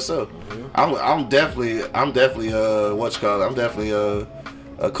say it to yourself. I'm definitely what you call it. I'm definitely a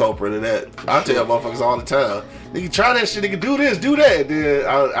culprit of that. I tell motherfuckers all the time, nigga, try that shit, nigga, do this, do that. Then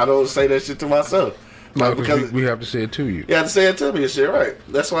I don't say that shit to myself. Like, because we have to say it to you. You have to say it to me and shit, right?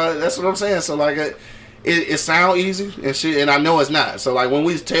 That's what I'm saying. So like it sound easy and shit, and I know it's not. So like when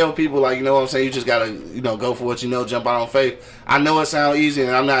we tell people like, you know what I'm saying, you just gotta, you know, go for what you know, jump out on faith. I know it sound easy,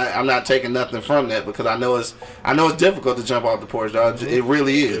 and I'm not taking nothing from that because I know it's difficult to jump off the porch, dog. It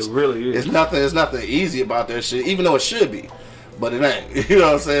really is. It really is. It's nothing easy about that shit, even though it should be, but it ain't. You know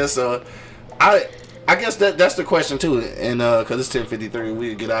what I'm saying? So I guess that's the question too, and because it's 10:53,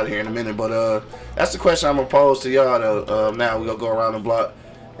 we get out of here in a minute. But that's the question I'm gonna pose to y'all. Though now we gonna go around the block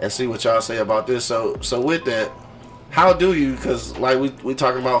and see what y'all say about this. So with that, how do you? Because like we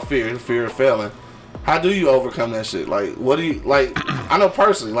talking about fear of failing. How do you overcome that shit? Like, what do you like? I know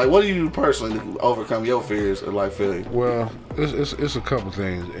personally. Like, what do you do personally to overcome your fears of like failure? Well, it's a couple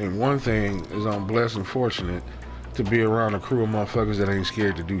things, and one thing is I'm blessed and fortunate to be around a crew of motherfuckers that ain't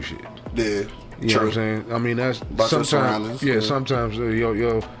scared to do shit. Yeah. You know what I'm saying? I mean, that's sometimes. Yeah, sometimes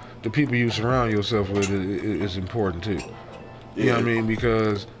the people you surround yourself with is important too. You know what I mean?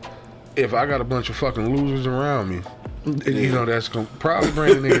 Because if I got a bunch of fucking losers around me, you know that's gonna probably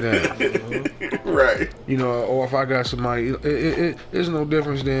bring a nigga down. Right. You know, or if I got somebody, it's no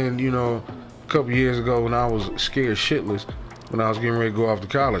difference than, you know, a couple years ago when I was scared shitless. When I was getting ready to go off to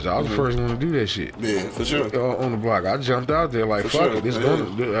college, I was the first one to do that shit. Yeah, for sure. On the block, I jumped out there like, fuck it. It's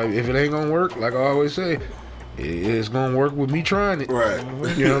if it ain't gonna work, like I always say, it's gonna work with me trying it. Right.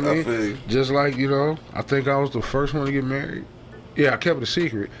 You know what I mean? feel you. Just like, you know, I think I was the first one to get married. Yeah, I kept it a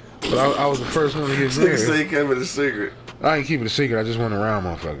secret, but I was the first one to get married. Say you kept it a secret. I ain't keep it a secret. I just went around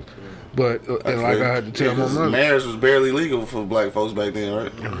motherfuckers. But and like I had to tell my mother, marriage was barely legal for black folks back then,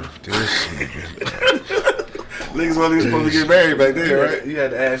 right? This nigga. Niggas wasn't even supposed to get married back then, right? You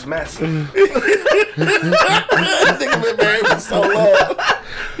had to ask Massa. That nigga been married for so long.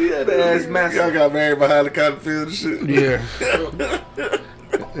 You had to ask Massa. Y'all got married behind the cotton field and shit. Yeah.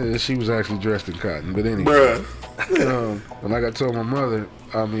 She was actually dressed in cotton, but anyway. Bruh. And like I told my mother,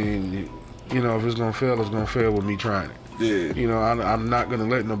 I mean, you know, if it's gonna fail, it's gonna fail with me trying it. Yeah. You know, I'm not gonna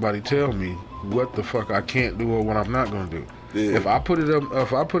let nobody tell me what the fuck I can't do or what I'm not gonna do. Yeah. If I put it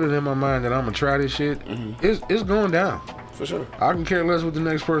in my mind that I'm gonna try this shit, it's going down. For sure. I can care less what the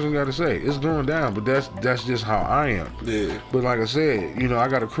next person got to say. It's going down, but that's just how I am. Yeah. But like I said, you know, I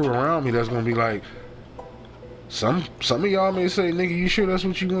got a crew around me that's gonna be like, some of y'all may say, nigga, you sure that's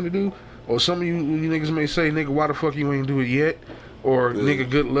what you want to do? Or some of you niggas may say, nigga, why the fuck you ain't do it yet? Or nigga,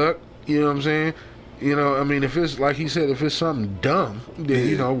 good luck. You know what I'm saying? You know, I mean, if it's like he said, if it's something dumb, then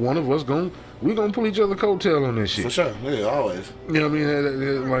you know, one of us we gonna pull each other coattail on this shit. For sure. Yeah, always. You know what I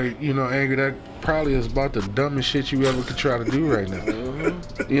mean? Like, you know, Angry, that probably is about the dumbest shit you ever could try to do right now.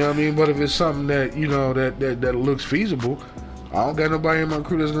 You know what I mean? But if it's something that, you know, that looks feasible, I don't got nobody in my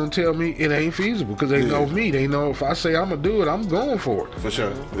crew that's gonna tell me it ain't feasible, because they know me. They know if I say I'm gonna do it, I'm going for it. For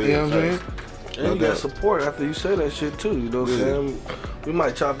sure. Yeah, You know what I'm saying? And you got support after you say that shit too, you know what I'm saying? We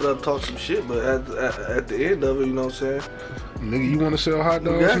might chop it up, talk some shit, but at the end of it, you know what I'm saying? Nigga, you want to sell hot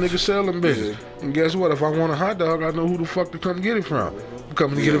dogs? Nigga, sell them bitches. And guess what? If I want a hot dog, I know who the fuck to come get it from. I'm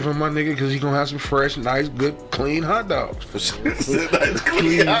coming to get it from my nigga because he gonna have some fresh, nice, good, clean hot dogs. Nice,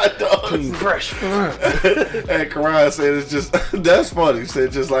 clean hot dogs. Clean, fresh. And Karan said it's just, that's funny. He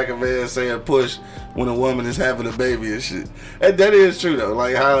said just like a man saying push when a woman is having a baby and shit. And that is true though.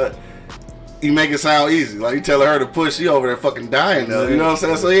 Like how you make it sound easy. Like you tell her to push, she over there fucking dying though. You know what I'm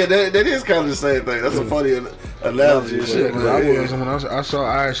saying? So yeah, that is kind of the same thing. That's a funny analogy and shit.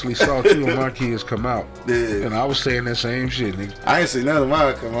 I actually saw two of my kids come out. Yeah. And I was saying that same shit, nigga. I ain't seen none of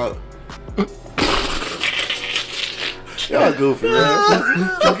mine come out. Y'all goofy, man.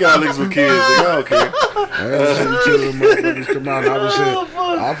 Fuck y'all niggas with kids, nigga. I don't care. I seen two of them motherfuckers come out, and I was saying,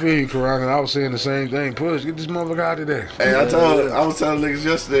 I feel you, Karan, and I was saying the same thing. Push, get this motherfucker out of there. Hey, I was telling niggas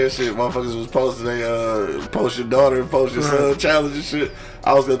yesterday and shit. Motherfuckers was posting post your daughter and post your son challenge and shit.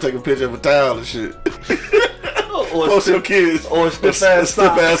 I was gonna take a picture of a towel and shit. Post your kids. Or a stiff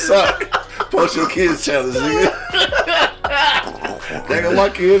ass sock. Post your kids challenge, nigga. They got my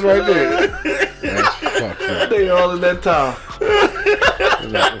kids right there. That's fucked up. They all in that towel.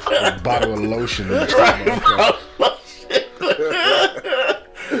 A bottle of lotion.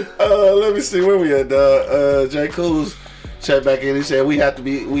 Let me see where we at, dog. J. Cool's check back in. He said we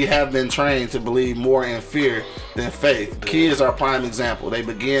have been trained to believe more in fear than faith. Kids are prime example. They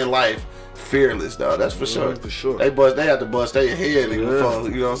begin life fearless, dog. That's for sure. For sure. They have to bust their head before, you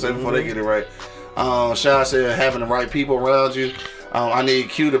know what I'm saying, before they get it right. Shaw said having the right people around you. I need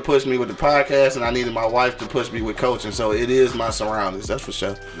Q to push me with the podcast, and I needed my wife to push me with coaching. So it is my surroundings. That's for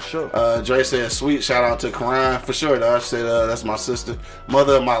sure. For sure. Dre said, sweet. Shout out to Karan. For sure, though. I said, that's my sister.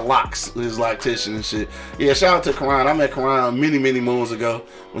 Mother of my locks is lactician and shit. Yeah, shout out to Karan. I met Karan many, many moons ago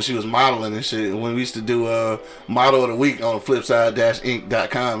when she was modeling and shit. When we used to do Model of the Week on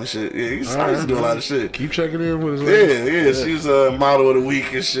flipside-inc.com and shit. Yeah, I used to do a lot of shit. Keep checking in with us. Yeah. She was Model of the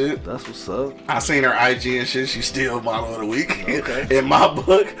Week and shit. That's what's up. I seen her IG and shit. She's still Model of the Week. Okay. In my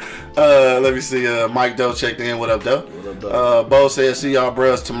book. Let me see. Mike Doe checked in. What up, Doe? What up, Doe? Bo said, see y'all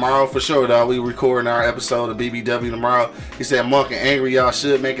bros tomorrow for sure, dog. We recording our episode of BBW tomorrow. He said, Monk and Angry, y'all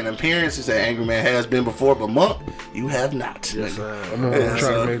should make an appearance. He said, Angry Man has been before, but Monk, you have not. Yes, sir. I'm gonna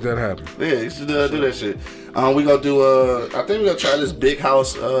try to make that happen. Yeah, you should do that shit. We gonna do, I think we gonna try this Big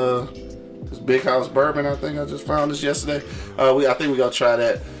House bourbon. I think I just found this yesterday. I think we gonna try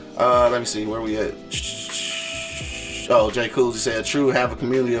that. Let me see, where we at? Oh, J. Cool, he said, true, have a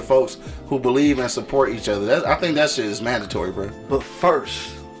community of folks who believe and support each other. I think that shit is mandatory, bro. But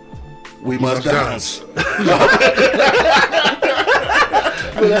first, we must dance.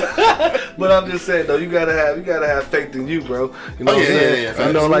 But I'm just saying though, you gotta have faith in you, bro. You know what I'm saying? Yeah,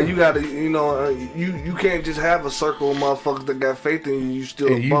 you know, like you gotta, you can't just have a circle of motherfuckers that got faith in you. You still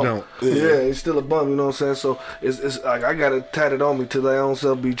And a you bum. don't. Yeah, it's still a bum. You know what I'm saying? So it's like I gotta tat it on me till thy own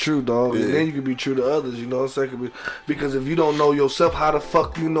self be true, dog. Yeah. And then you can be true to others. You know what I'm saying? Because if you don't know yourself, how the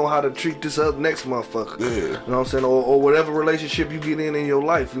fuck you know how to treat this up next motherfucker? Yeah. You know what I'm saying? Or whatever relationship you get in your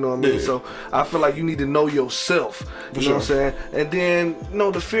life. You know what I mean? Yeah. So I feel like you need to know yourself. You know what I'm saying? And then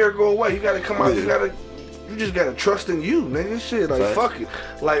the fear go away. You gotta come out. Yeah. You just gotta trust in you, nigga. Shit, like Fact. fuck it.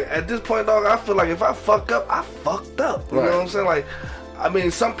 Like at this point, dog, I feel like if I fuck up, I fucked up. You Right. know what I'm saying? Like, I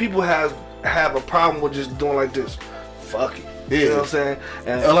mean, some people have a problem with just doing like this. Fuck it. Yeah. You know what I'm saying?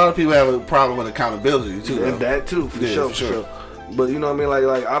 And A lot of people have a problem with accountability, too. and though. that too, for Yeah, sure, for for sure. sure. But you know what I mean?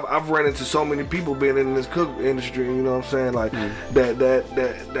 Like I've ran into so many people being in this cook industry. You know what I'm saying? Like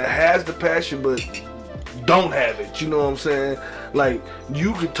that has the passion, but don't have it. You know what I'm saying? Like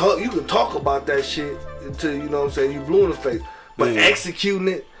you could talk about that shit until you know what I'm saying you blue in the face, but Yeah. executing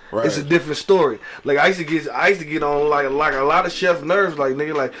it. Right. It's a different story. Like I used to get on like a lot of chef nerves. Like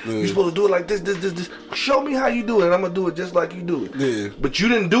nigga, like you supposed to do it like this. Show me how you do it. I'm gonna do it just like you do it. Yeah. But you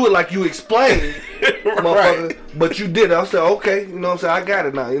didn't do it like you explained, motherfucker. But you did. I said okay. You know what I'm saying? I got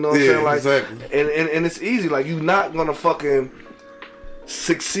it now. You know what I'm Yeah, saying? Like, exactly. and it's easy. Like you're not gonna fucking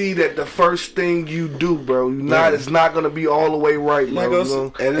succeed at the first thing you do, bro. You not. Yeah. It's not gonna be all the way right, You bro. ain't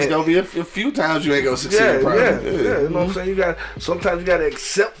gonna, and it's gonna be a few times you ain't gonna succeed. Yeah, probably. yeah. You know what I'm saying? Sometimes you gotta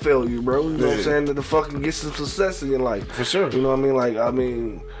accept failure, bro. You know what I'm Yeah. saying? To fucking get some success in your life. For sure. You know what I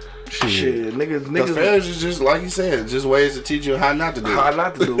mean? Shit, Because niggas. failures is just like you said, just ways to teach you how not to do it. How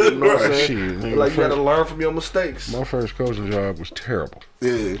not to do it, you know what I'm Right. saying? Shit, nigga, Like you first- gotta learn from your mistakes. My first coaching job was terrible.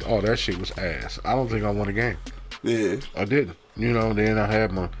 Yeah, Oh, that shit was ass. I don't think I won a game. yeah, I didn't. Then I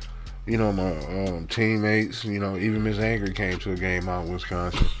had my teammates. Even Miss Angry came to a game out in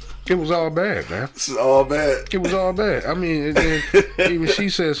Wisconsin. It was all bad, man. it's all bad. It was all bad. I mean, and then even she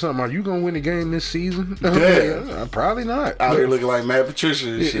said something. Are you gonna win the game this season? Yeah. Probably not. Out here looking like Matt Patricia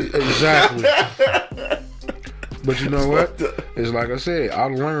and shit. Exactly. But you know what? fucked up. It's like I said, I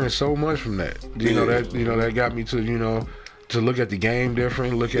learned so much from that. That got me to to look at the game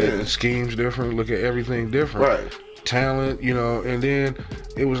different, look at the schemes different, look at everything different. Right. Talent, and then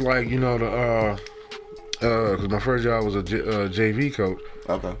it was like because my first job was a JV coach,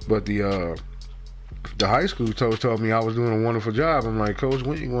 Okay. but the high school coach told me I was doing a wonderful job. I'm like, Coach,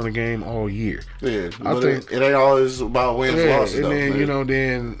 when you won a game all year? Yeah, I but think- it ain't always about wins and Yeah, losses. and though,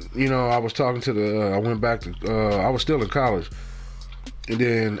 then man. I was talking to I went back to I was still in college, and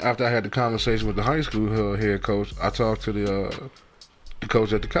then after I had the conversation with the high school head coach, I talked to the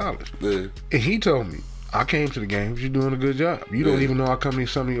coach at the college, Yeah. and he told me, I came to the games. You're doing a good job. You don't Yeah. even know I come to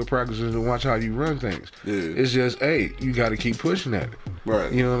some of your practices and watch how you run things. Yeah. It's just, hey, you got to keep pushing at it. Right.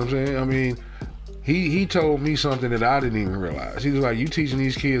 You know what I'm saying? I mean, he told me something that I didn't even realize. He was like, you teaching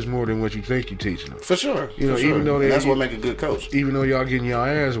these kids more than what you think you're teaching them. For sure. You know, for sure. even though And that's what make a good coach. Even though y'all getting your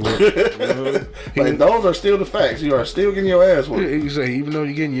ass whipped. Like those are still the facts. You are still getting your ass whooped. He say, even though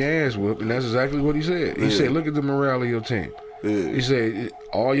you're getting your ass whooped, and that's exactly what he said. He said, look at the morale of your team. Yeah. He said,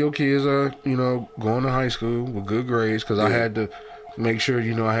 all your kids are, going to high school with good grades, because I had to Make sure,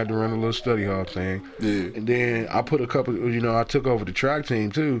 I had to run a little study hall thing. Yeah. And then I put a couple, I took over the track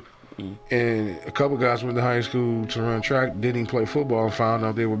team too. And a couple guys went to high school to run track, didn't even play football, and found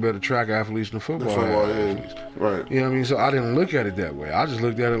out they were better track athletes than football athletes. Right. You know what I mean? So I didn't look at it that way. I just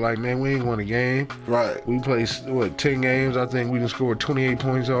looked at it like, man, we ain't won a game. Right. We played, 10 games. I think we done scored 28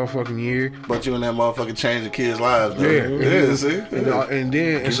 points all fucking year. But you and that motherfucker changing kids' lives, though. Yeah. See? And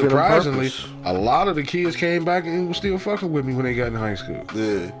then, surprisingly, a lot of the kids came back and was still fucking with me when they got in high school.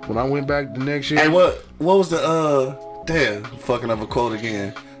 Yeah. When I went back the next year. Hey, what was the, damn, fucking up a quote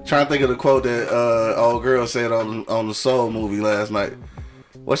again. Trying to think of the quote that old girl said on the Soul movie last night.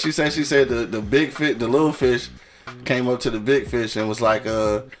 What she said? She said the big fish, the little fish, came up to the big fish and was like,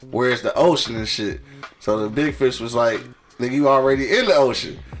 "Where's the ocean and shit?" So the big fish was like, "Nigga, you already in the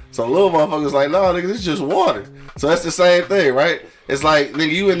ocean." So the little motherfucker was like, "No, nigga, this is just water." So that's the same thing, right? It's like,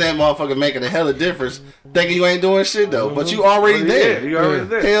 nigga, you and that motherfucker making a hella difference, thinking you ain't doing shit though, but you already there. You already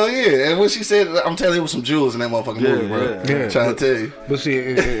there. Hell yeah! And when she said, I'm telling you, it was some jewels in that motherfucking movie, bro. Yeah. Trying to tell you. But see,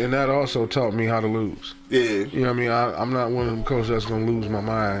 and that also taught me how to lose. Yeah. You know what I mean? I'm not one of them coaches that's gonna lose my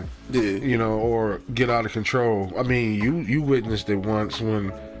mind. Yeah. Or get out of control. I mean, you witnessed it once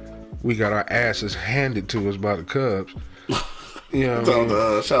when we got our asses handed to us by the Cubs. You know what I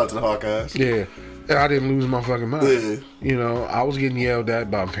mean? Shout out to the Hawkeyes. Yeah. And I didn't lose my fucking mind. Yeah. I was getting yelled at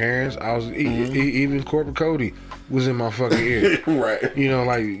by parents. I was even Corporate Cody was in my fucking ear. Right.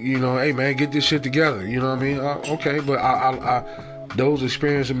 Hey man, get this shit together. You know what I mean? Okay, but I those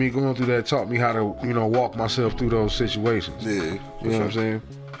experiences of me going through that taught me how to, walk myself through those situations. Yeah. You know what I'm saying?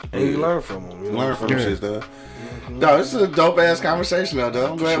 And you learn from them. Learn from them shit, though. No, this is a dope ass conversation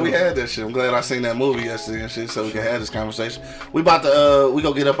though. I'm glad we had that shit. I'm glad I seen that movie yesterday and shit, so we can have this conversation. We about to we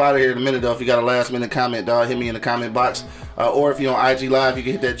gonna get up out of here in a minute though. If you got a last minute comment, dog, hit me in the comment box. Or if you're on IG Live, you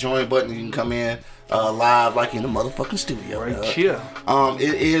can hit that join button. You can come in live like in the motherfucking studio. Right dog. here.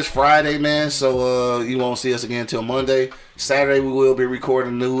 It is Friday, man, so you won't see us again until Monday. Saturday we will be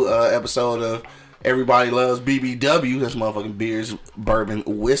recording a new episode of Everybody Loves BBW. That's motherfucking beers, bourbon,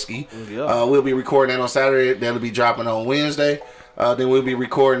 whiskey. Yeah. We'll be recording that on Saturday. That'll be dropping on Wednesday. Then we'll be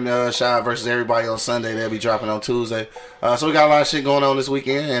recording Shy versus Everybody on Sunday. That'll be dropping on Tuesday. So we got a lot of shit going on this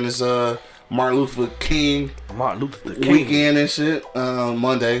weekend, and it's Martin Luther King weekend and shit.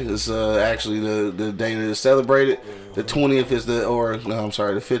 Monday is actually the day that is celebrated. The 20th is the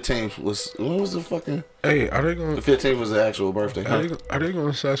 15th was, when was the fucking? Hey, are they going? The 15th was the actual birthday. Are they going to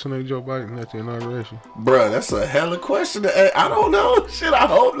assassinate Joe Biden at the inauguration? Bruh, that's a hella question to ask. I don't know. Shit, I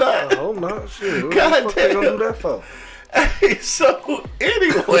hope not. I hope not. Shit. What God the fuck they gonna damn. do that for? Hey, so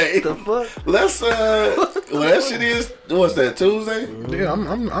anyway, The fuck? let's well, that shit is, what's that, Tuesday? Yeah,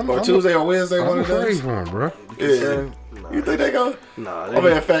 I'm Or Tuesday or Wednesday, I'm one of afraid those? for him, bro. Yeah. You think they go? Nah. Oh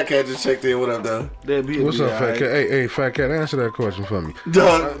man, Fat Cat just checked in. What up, though? What's up, Fat Cat? Hey, Fat Cat, answer that question for me.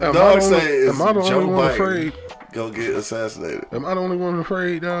 Dog say is am I the Joe only one Biden afraid? go get assassinated. Am I the only one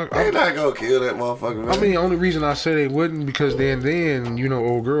afraid, dog? They not gonna kill that motherfucker, man. I mean, the only reason I say they wouldn't because then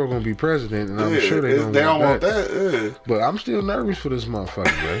old girl gonna be president, and I'm sure they don't want that. Yeah. But I'm still nervous for this motherfucker,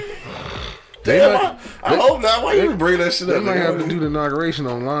 man. Damn, I hope not. Why you bring that shit They up? might have to do the inauguration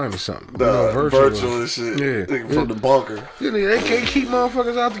online or something. Virtual and shit. Yeah. Nigga from the bunker. They can't keep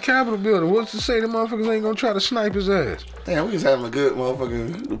motherfuckers out the Capitol building. What's to say the motherfuckers ain't gonna try to snipe his ass? Damn, we just having a good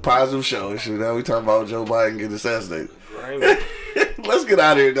motherfucking positive show and shit. Now we talking about Joe Biden getting assassinated. Let's get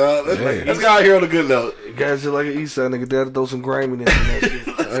out of here, dog. Let's get out of here on a good note. Guys just like an East Side nigga, they had to throw some grimy in that shit.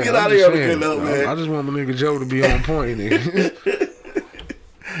 Let's get out of here on a good note, man. I just want my nigga Joe to be on point, nigga.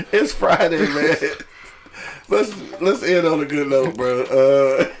 It's Friday, man. Let's end on a good note, bro.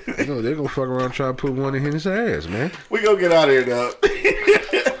 They're gonna fuck around and try to put one in his ass, man. We gonna get out of here, dog.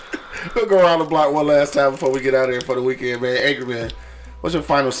 We'll go around the block one last time before we get out of here for the weekend, man. Anchor, man, what's your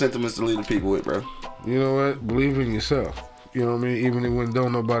final sentiments to leave the people with, bro? You know what? Believe in yourself. You know what I mean? Even when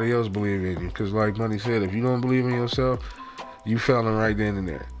don't nobody else believe in you. Because like Money said, if you don't believe in yourself, you failing right then and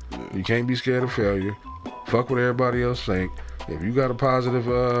there. Yeah. You can't be scared of failure. Fuck what everybody else think. If you got a positive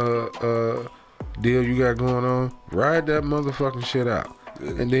deal you got going on, ride that motherfucking shit out. Yeah.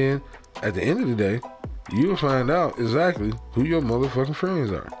 And then, at the end of the day, you'll find out exactly who your motherfucking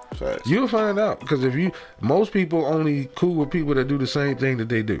friends are. Facts. You'll find out. Because most people only cool with people that do the same thing that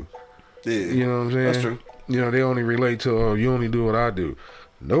they do. Yeah. You know what I'm saying? That's true. They only relate to, you only do what I do.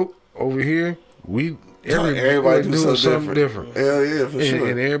 Nope. Over here, everybody do something different. Hell yeah, for sure.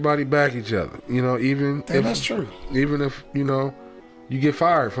 And everybody back each other. Even if that's true. Even if, you get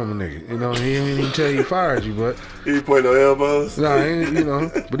fired from a nigga. He didn't even tell you he fired you, but he ain't putting no elbows. Nah,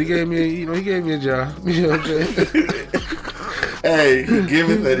 but he gave me he gave me a job. You know what I'm saying? Hey, he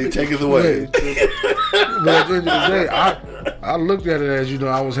giveth and he taketh away. But at the end of the day, I looked at it as,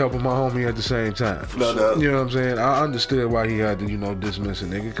 I was helping my homie at the same time. No. You know what I'm saying? I understood why he had to, dismiss a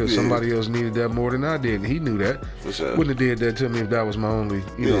nigga, because somebody else needed that more than I did, and he knew that. For sure. Wouldn't have did that to me if that was my only,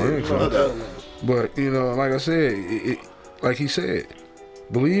 income. No doubt. But, like I said, like he said,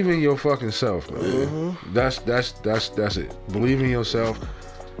 believe in your fucking self, man. Mm-hmm. That's it. Believe in yourself.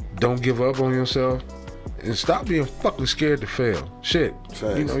 Don't give up on yourself. And stop being fucking scared to fail. Shit.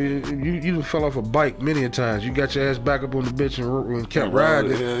 Facts. You done fell off a bike many a times. You got your ass back up on the bitch and kept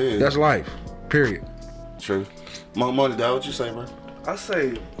riding. Yeah. That's life. Period. True. Money, dog, what you say, bro? I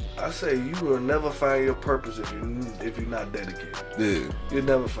say you will never find your purpose if you're not dedicated. Yeah. You'll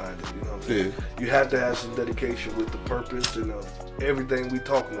never find it. You know what I'm saying? Yeah. You have to have some dedication with the purpose and everything we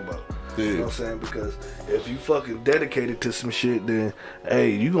talking about. Yeah. You know what I'm saying? Because if you fucking dedicated to some shit, then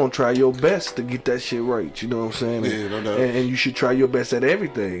hey, you gonna try your best to get that shit right. You know what I'm saying? Yeah, no doubt. And you should try your best at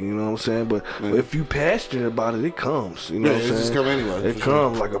everything. You know what I'm saying? But if you passionate about it, it comes. You know what I'm saying? It just come anyway. It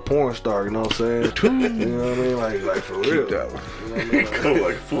comes like a porn star. You know what I'm saying? You know what I mean? Like for real. that one. You know what I mean? Come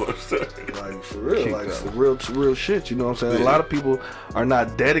like 4 stars. Like for real, Keep like going. for real shit. You know what I'm saying? Yeah. A lot of people are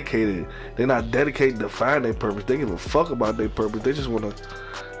not dedicated. They're not dedicated to find their purpose. They give a fuck about their purpose. They just want to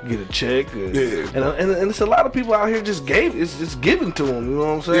get a check. And it's a lot of people out here just it's given to them. You know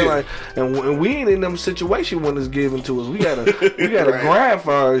what I'm saying? Yeah. Like, and we ain't in them situation when it's given to us. We gotta Right. grind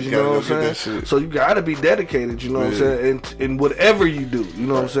for ours. You Gotta know go what get I'm that saying? shit. So you gotta be dedicated. You know what I'm saying? And whatever you do, you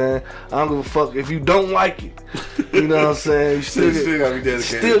know what I'm saying? I don't give a fuck if you don't like it. You know what I'm saying? You Still gotta be dedicated.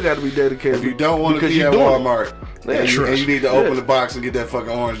 Still gotta be dedicated. If you don't want to because be you at doing it. Walmart and you need to open the box and get that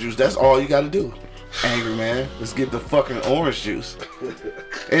fucking orange juice, that's all you got to do. Angry man, let's get the fucking orange juice.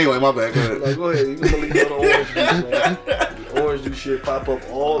 Anyway, my bad. Go ahead. Like, go ahead. You can believe on the orange juice, man. The orange juice shit pop up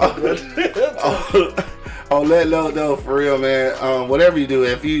all the On that note, though, for real, man. Whatever you do,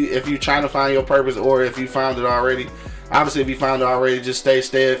 if you trying to find your purpose, or if you found it already, obviously if you found it already, just stay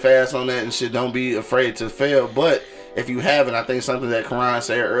steadfast on that and shit. Don't be afraid to fail. But if you haven't, I think something that Karan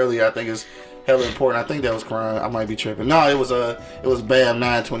said earlier, I think is hella important. I think that was Karan. I might be tripping. No, it was Bam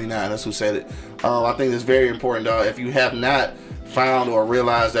 929. That's who said it. I think it's very important, dog. If you have not found or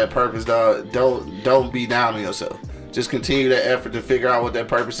realized that purpose, dog, don't be down on yourself. Just continue that effort to figure out what that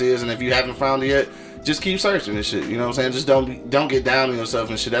purpose is, and if you haven't found it yet, just keep searching and shit. You know what I'm saying? Just don't get down on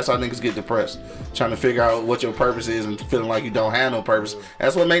yourself and shit. That's how niggas get depressed, trying to figure out what your purpose is and feeling like you don't have no purpose.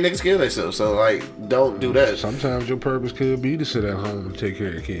 That's what make niggas kill themselves. So like, don't do that. Sometimes your purpose could be to sit at home and take care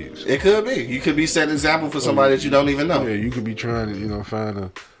of your kids. It could be. You could be setting an example for somebody that you don't even know. Yeah, you could be trying to, find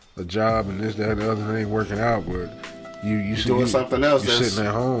a job and this, that, and the other ain't working out, but you doing something else. You're That's sitting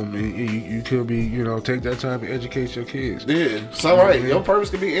at home. You could be, take that time to educate your kids. Yeah, so right. Your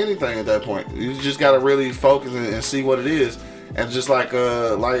purpose could be anything at that point. You just gotta really focus and see what it is. And just like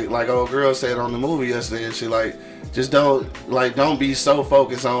old girl said on the movie yesterday, and she just don't be so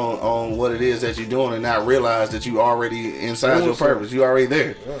focused on what it is that you're doing and not realize that you already inside your purpose. You already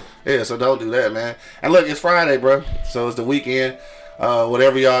there. Yeah, so don't do that, man. And look, it's Friday, bro. So it's the weekend.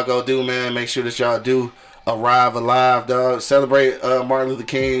 Whatever y'all go do, man, make sure that y'all do arrive alive, dog. Celebrate Martin Luther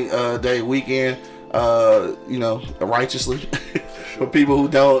King Day weekend, righteously. For people who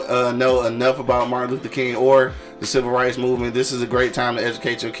don't know enough about Martin Luther King or the civil rights movement, this is a great time to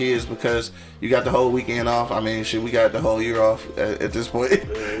educate your kids because you got the whole weekend off. I mean, shit, we got the whole year off at this point.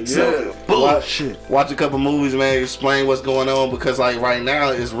 So bullshit. Watch a couple movies, man. Explain what's going on because right now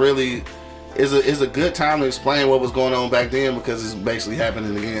is really is a good time to explain what was going on back then because it's basically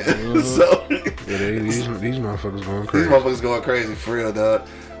happening again. So these motherfuckers going crazy. These motherfuckers going crazy for real, dog.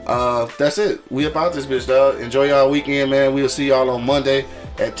 That's it. We about this bitch, dog. Enjoy y'all weekend, man. We'll see y'all on Monday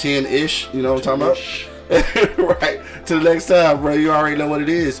at 10-ish. You know what I'm talking about? Right. Till the next time, bro. You already know what it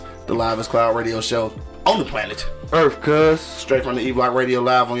is. The Livest Cloud Radio Show on the planet Earth, cuz. straight from the E-Block Radio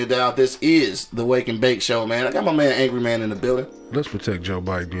Live on your dial. This is the Wake and Bake Show, man. I got my man Angry Man in the building. Let's protect Joe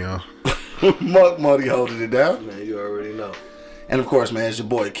Biden, y'all. Mark Money holding it down. Man, you already know. And of course, man, it's your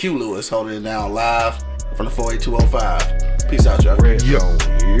boy Q Lewis holding it down live from the 48205. Peace out, y'all. Yo.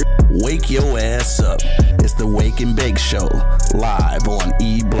 Wake your ass up. It's the Wake and Bake Show, live on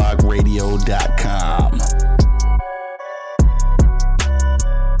eblockradio.com.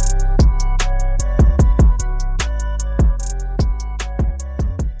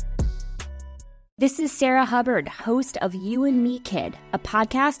 This is Sarah Hubbard, host of You and Me Kid, a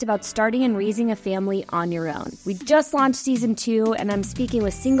podcast about starting and raising a family on your own. We just launched season 2, and I'm speaking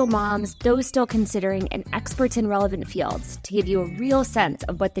with single moms, those still considering, and experts in relevant fields to give you a real sense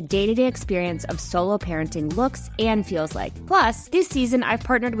of what the day-to-day experience of solo parenting looks and feels like. Plus, this season, I've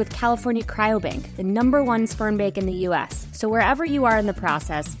partnered with California Cryobank, the #1 sperm bank in the U.S. So wherever you are in the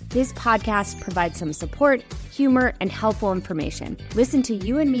process, this podcast provides some support humor, and helpful information. Listen to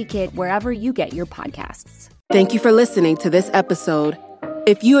You and Me Kid wherever you get your podcasts. Thank you for listening to this episode.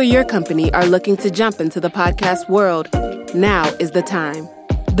 If you or your company are looking to jump into the podcast world, now is the time.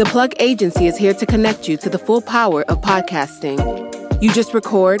 The Plug Agency is here to connect you to the full power of podcasting. You just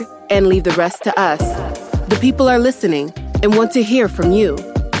record and leave the rest to us. The people are listening and want to hear from you.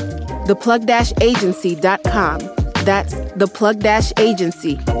 theplug-agency.com. That's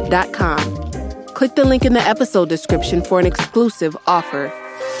theplug-agency.com. Click the link in the episode description for an exclusive offer.